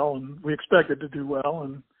do well, and we expected to do well,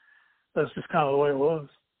 and that's just kind of the way it was.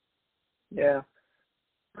 Yeah.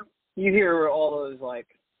 You hear all those like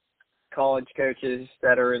college coaches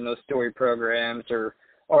that are in those story programs, or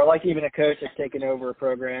like even a coach that's taken over a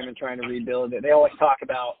program and trying to rebuild it. They always talk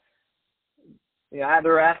about,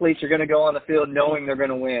 their athletes are going to go on the field knowing they're going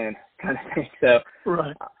to win, kind of thing. So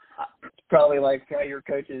right. It's probably like how your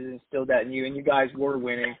coaches instilled that in you, and you guys were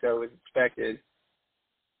winning, so it was expected.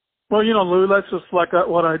 Well, Lou, that's just like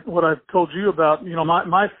what I told you about.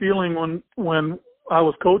 My feeling when I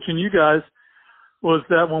was coaching you guys was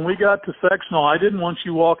that when we got to sectional, I didn't want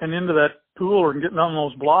you walking into that pool or getting on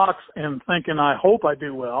those blocks and thinking, I hope I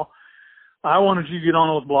do well. I wanted you to get on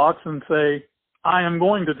those blocks and say, I am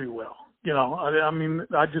going to do well. I mean,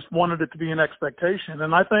 I just wanted it to be an expectation.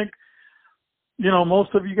 And I think,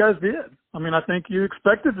 most of you guys did. I mean, I think you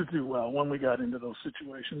expected to do well when we got into those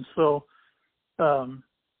situations. So,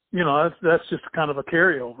 that's just kind of a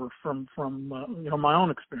carryover from my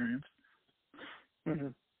own experience. Mm-hmm.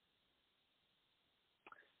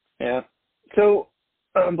 Yeah. So,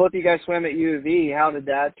 both of you guys swam at U of E. How did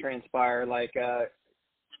that transpire?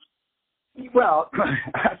 Well,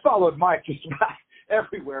 I followed Mike just about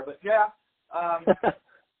everywhere, but yeah,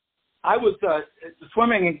 I was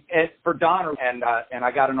swimming for Donner, and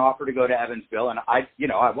I got an offer to go to Evansville, and I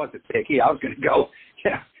wasn't picky. I was going to go.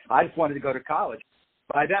 I just wanted to go to college.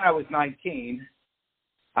 By then I was 19.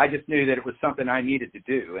 I just knew that it was something I needed to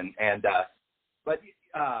do, but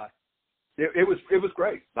it was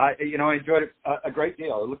great. I enjoyed it a great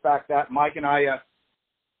deal. I look back that Mike and I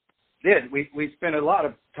we spent a lot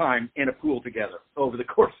of time in a pool together over the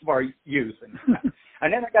course of our youth, and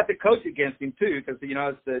then I got to coach against him too because I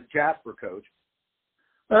was the Jasper coach.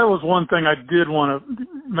 That was one thing I did want to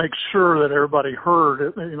make sure that everybody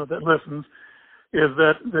heard, that listens, is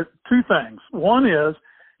that two things. One is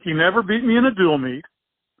he never beat me in a dual meet,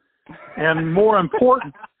 and more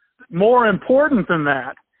important than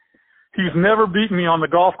that, he's never beaten me on the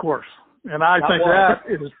golf course. And I think that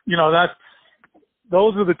is,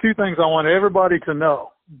 those are the two things I want everybody to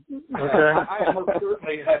know. Okay. I most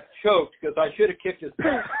certainly have choked because I should have kicked his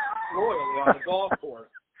royally on the golf course.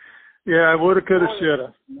 Yeah, I woulda, coulda,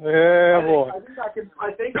 shoulda. Yeah, boy.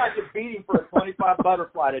 I think I could beat him for a 25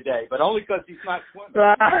 butterfly today, but only because he's not swimming.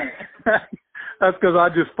 That's because I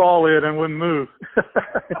just fall in and wouldn't move.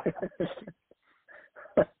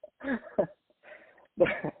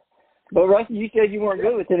 But Rusty, you said you weren't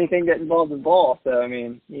good with anything that involved the ball, so I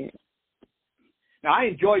mean. Yeah. Now I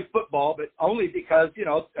enjoyed football, but only because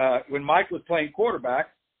when Mike was playing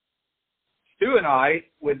quarterback, Stu and I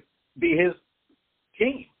would be his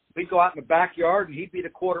team. We'd go out in the backyard, and he'd be the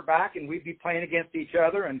quarterback, and we'd be playing against each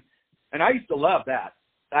other, and I used to love that.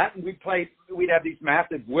 that, and we'd have these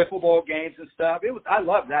massive wiffle ball games and stuff. I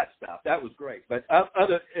loved that stuff. That was great. But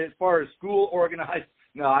as far as school organized,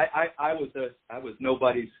 no, I was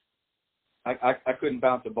nobody's. I couldn't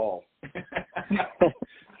bounce a ball.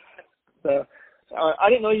 So, I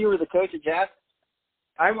didn't know you were the coach at Jass.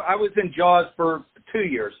 I was in Jaws for 2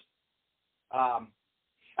 years.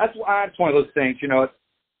 That's one of those things, you know,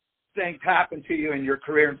 things happen to you in your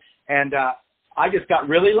career, and I just got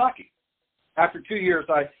really lucky. After 2 years,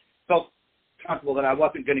 I felt comfortable that I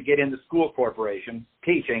wasn't going to get into school corporation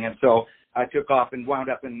teaching, and so I took off and wound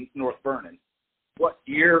up in North Vernon. What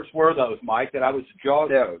years were those, Mike, that I was a Jaws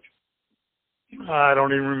coach? I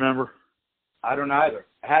don't even remember. I don't either.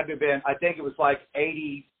 It had to have been, I think it was like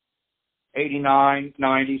 80, 89,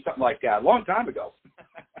 90, something like that. A long time ago.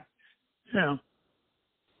 Yeah.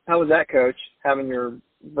 How was that, Coach, having your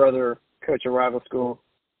brother coach a rival school?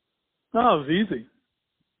 No, it was easy.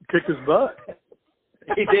 Kicked his butt.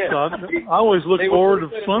 He did. So I always look forward to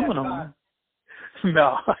swimming on.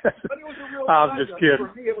 No. But it was a real I was pleasure. just kidding.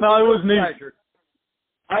 For me, it No, it was a real neat. pleasure.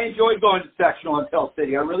 I enjoyed going to sectional in Tell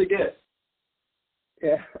City. I really did.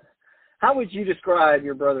 Yeah. How would you describe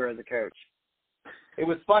your brother as a coach? It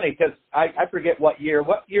was funny because I forget what year.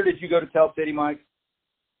 What year did you go to Tell City, Mike?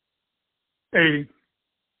 80.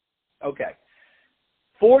 Okay.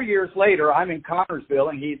 4 years later, I'm in Connersville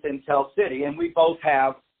and he's in Tell City, and we both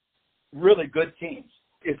have really good teams.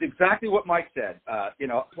 It's exactly what Mike said. You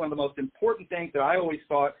know, it's one of the most important things that I always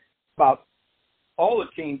thought about all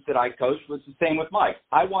the teams that I coached was the same with Mike.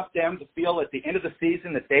 I want them to feel at the end of the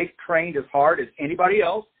season that they've trained as hard as anybody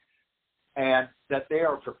else and that they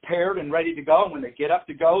are prepared and ready to go. And when they get up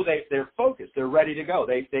to go, they're focused. They're ready to go.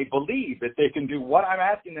 They believe that they can do what I'm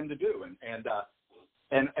asking them to do.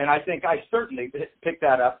 And I think I certainly picked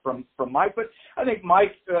that up from Mike. But I think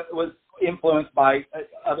Mike was influenced by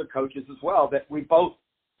other coaches as well that we both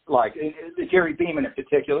like, Jerry Beeman in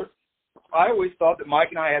particular. I always thought that Mike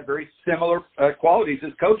and I had very similar qualities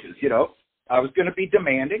as coaches. You know, I was going to be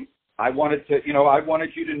demanding. I wanted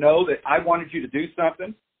you to know that I wanted you to do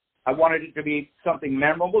something. I wanted it to be something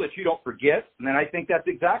memorable that you don't forget. And then I think that's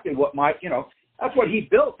exactly what Mike, you know, that's what he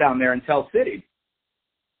built down there in Tell City.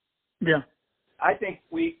 Yeah. I think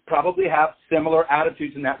we probably have similar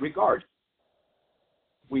attitudes in that regard.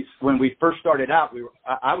 When we first started out,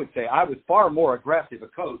 I would say I was far more aggressive a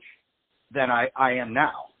coach than I am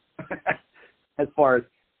now, as far as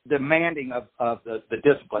demanding of the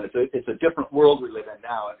discipline. It's a different world we live in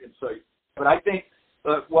now, and so. But I think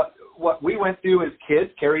what we went through as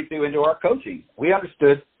kids carried through into our coaching. We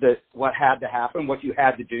understood that what had to happen, what you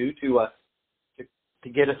had to do to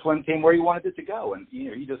get a swim team where you wanted it to go, and you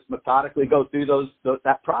know you just methodically go through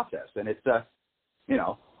that process. And it's you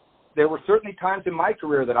know. There were certainly times in my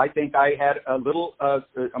career that I think I had a little,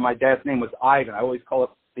 my dad's name was Ivan. I always call it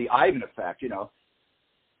the Ivan effect, you know.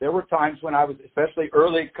 There were times when I was, especially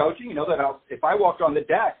early coaching, you know, that if I walked on the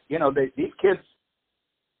deck, you know, these kids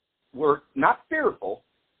were not fearful,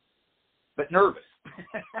 but nervous.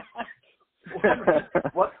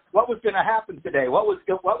 what was going to happen today? What was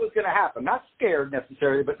going to happen? Not scared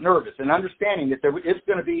necessarily, but nervous, and understanding that it's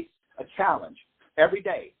going to be a challenge every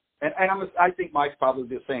day. And I think Mike's probably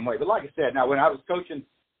the same way. But like I said, now when I was coaching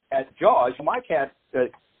at Jaws, Mike had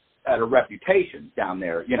a reputation down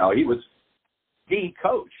there. You know, he was the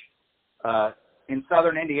coach in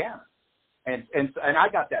Southern Indiana, and I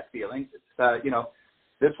got that feeling. You know,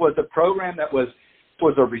 this was a program that was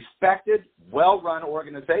a respected, well-run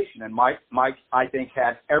organization, and Mike I think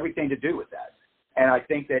had everything to do with that. And I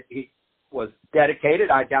think that he was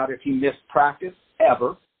dedicated. I doubt if he missed practice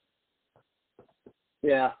ever.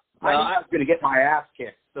 Yeah. I knew I was going to get my ass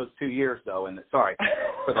kicked those 2 years, though, and sorry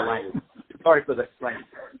for the language. Sorry for the language.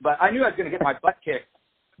 But I knew I was going to get my butt kicked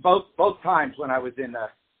both times when I was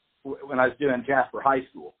doing Jasper High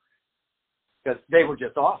School, because they were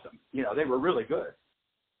just awesome. You know, they were really good.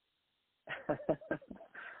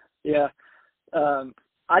 Yeah.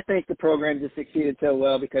 I think the program just succeeded so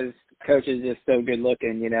well because Coach is just so good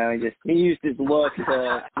looking, you know. He used his look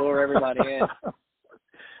to lure everybody in.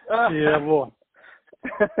 Yeah, boy.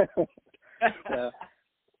 So,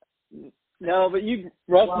 no, but Russ, you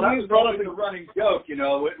brought up a running joke, you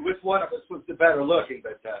know, which one of us was the better looking,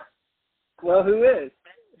 but well, who is?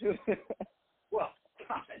 Well,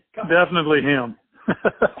 come on. Definitely him.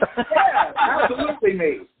 Yeah, absolutely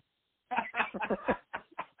me.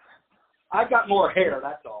 I've got more hair,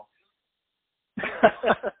 that's all.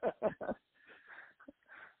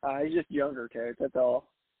 He's just younger, Coach. That's all.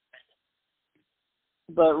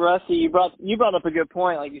 But Rusty, you brought up a good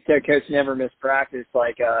point. Like you said, Coach never missed practice.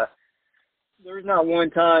 Like There was not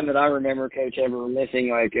one time that I remember Coach ever missing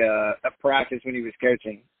like a practice when he was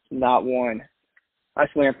coaching. Not one. I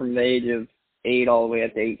swam from the age of 8 all the way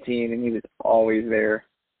up to 18, and he was always there.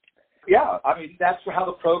 Yeah, I mean, that's how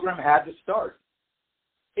the program had to start.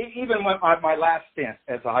 Even when my last stint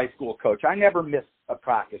as a high school coach, I never missed a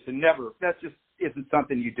practice, and that just isn't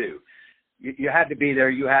something you do. You had to be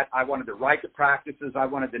there. I wanted to write the practices. I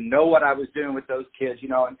wanted to know what I was doing with those kids,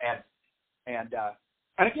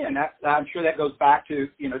 and again, I'm sure that goes back to,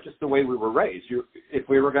 just the way we were raised. If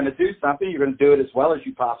we were going to do something, you're going to do it as well as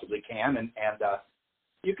you possibly can. And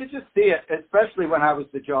you could just see it, especially when I was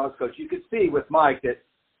the JAWS coach. You could see with Mike that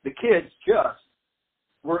the kids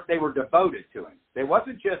they were devoted to him. They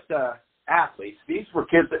wasn't just athletes. These were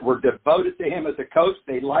kids that were devoted to him as a coach.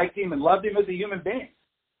 They liked him and loved him as a human being.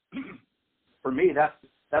 For me,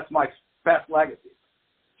 that's Mike's best legacy.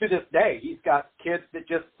 To this day, he's got kids that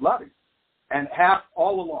just love him. And half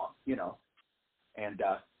all along, and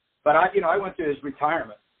but I went to his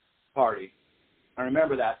retirement party. I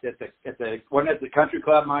remember that wasn't it the country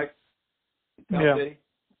club, Mike? In Tell City?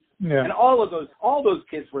 Yeah. And all those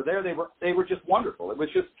kids were there. They were just wonderful. It was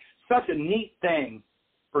just such a neat thing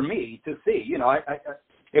for me to see.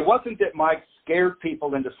 It wasn't that Mike scared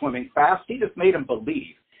people into swimming fast. He just made them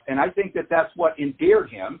believe. And I think that's what endeared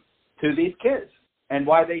him to these kids, and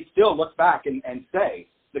why they still look back and say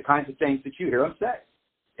the kinds of things that you hear him say.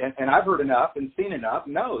 And I've heard enough and seen enough,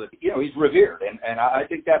 know that, he's revered. And I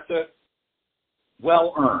think that's a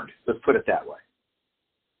well-earned, let's put it that way.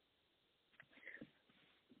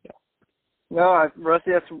 No,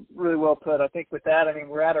 Rusty, that's really well put. I think with that,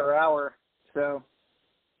 we're at our hour. So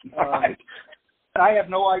I have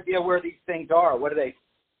no idea where these things are. What are they?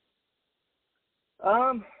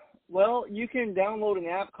 Well, you can download an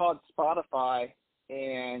app called Spotify,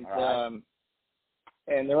 and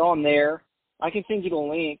and they're on there. I can send you the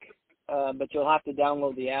link, but you'll have to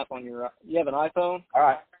download the app on your. You have an iPhone? All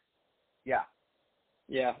right. Yeah.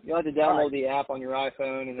 Yeah, you'll have to download the app on your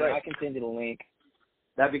iPhone, and then I can send you the link.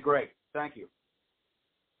 That'd be great. Thank you.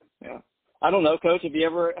 Yeah. I don't know, Coach. Have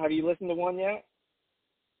you listened to one yet?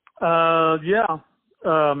 Yeah.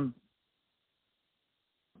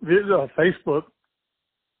 Facebook.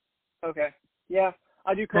 Okay. Yeah,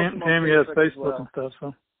 I do post them on Tammy has Facebook as Facebook well. and stuff,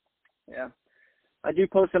 so. Yeah. I do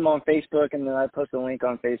post them on Facebook, and then I post a link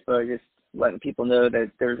on Facebook just letting people know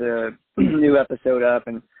that there's a new episode up.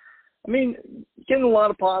 And, getting a lot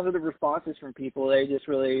of positive responses from people. They just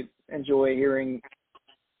really enjoy hearing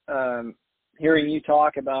you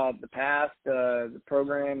talk about the past, the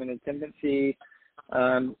program and its infancy.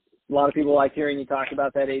 A lot of people like hearing you talk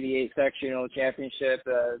about that 88 sectional championship.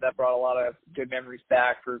 That brought a lot of good memories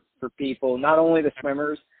back for people, not only the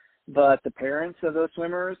swimmers, but the parents of those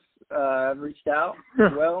swimmers reached out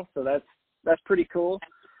as well. So that's pretty cool.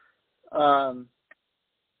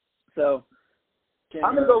 So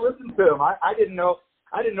I'm gonna go listen to them. I didn't know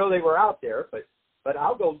they were out there, but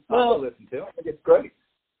I'll go listen to them. I think it's great.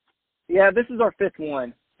 Yeah, this is our 5th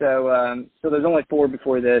one. So there's only 4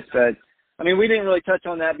 before this, but we didn't really touch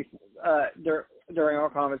on that during our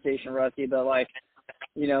conversation, Rusty. But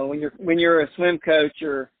when you're a swim coach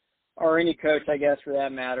or any coach, I guess for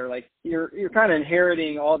that matter, you're kind of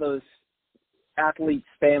inheriting all those athletes'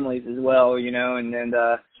 families as well, and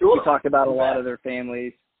Sure. we talked about a lot of their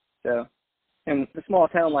families. So, and a small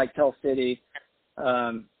town like Tell City,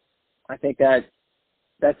 I think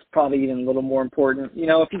that's probably even a little more important.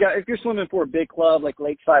 If you're swimming for a big club like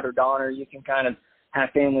Lakeside or Donner, you can kind of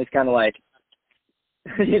have families kind of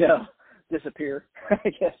disappear, I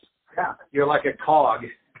guess. Yeah, you're like a cog.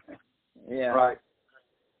 Yeah. Right.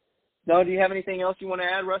 No, do you have anything else you want to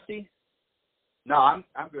add, Rusty? No, I'm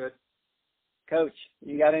good. Coach,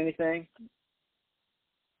 you got anything?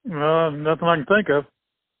 Nothing I can think of.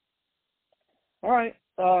 All right.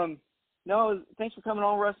 No, thanks for coming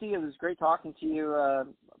on, Rusty. It was great talking to you.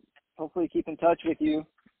 Hopefully keep in touch with you.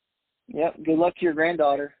 Yep. Good luck to your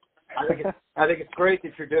granddaughter. I think it's great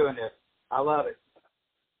that you're doing this. I love it.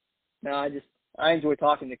 No, I enjoy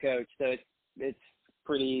talking to Coach, so it's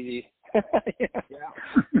pretty easy. Yeah.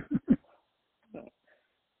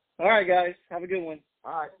 All right, guys. Have a good one.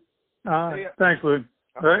 All right. Thanks, Luke.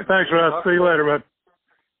 Thanks, Russ. See you later, bud.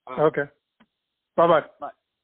 Right. Okay. Bye-bye. Bye.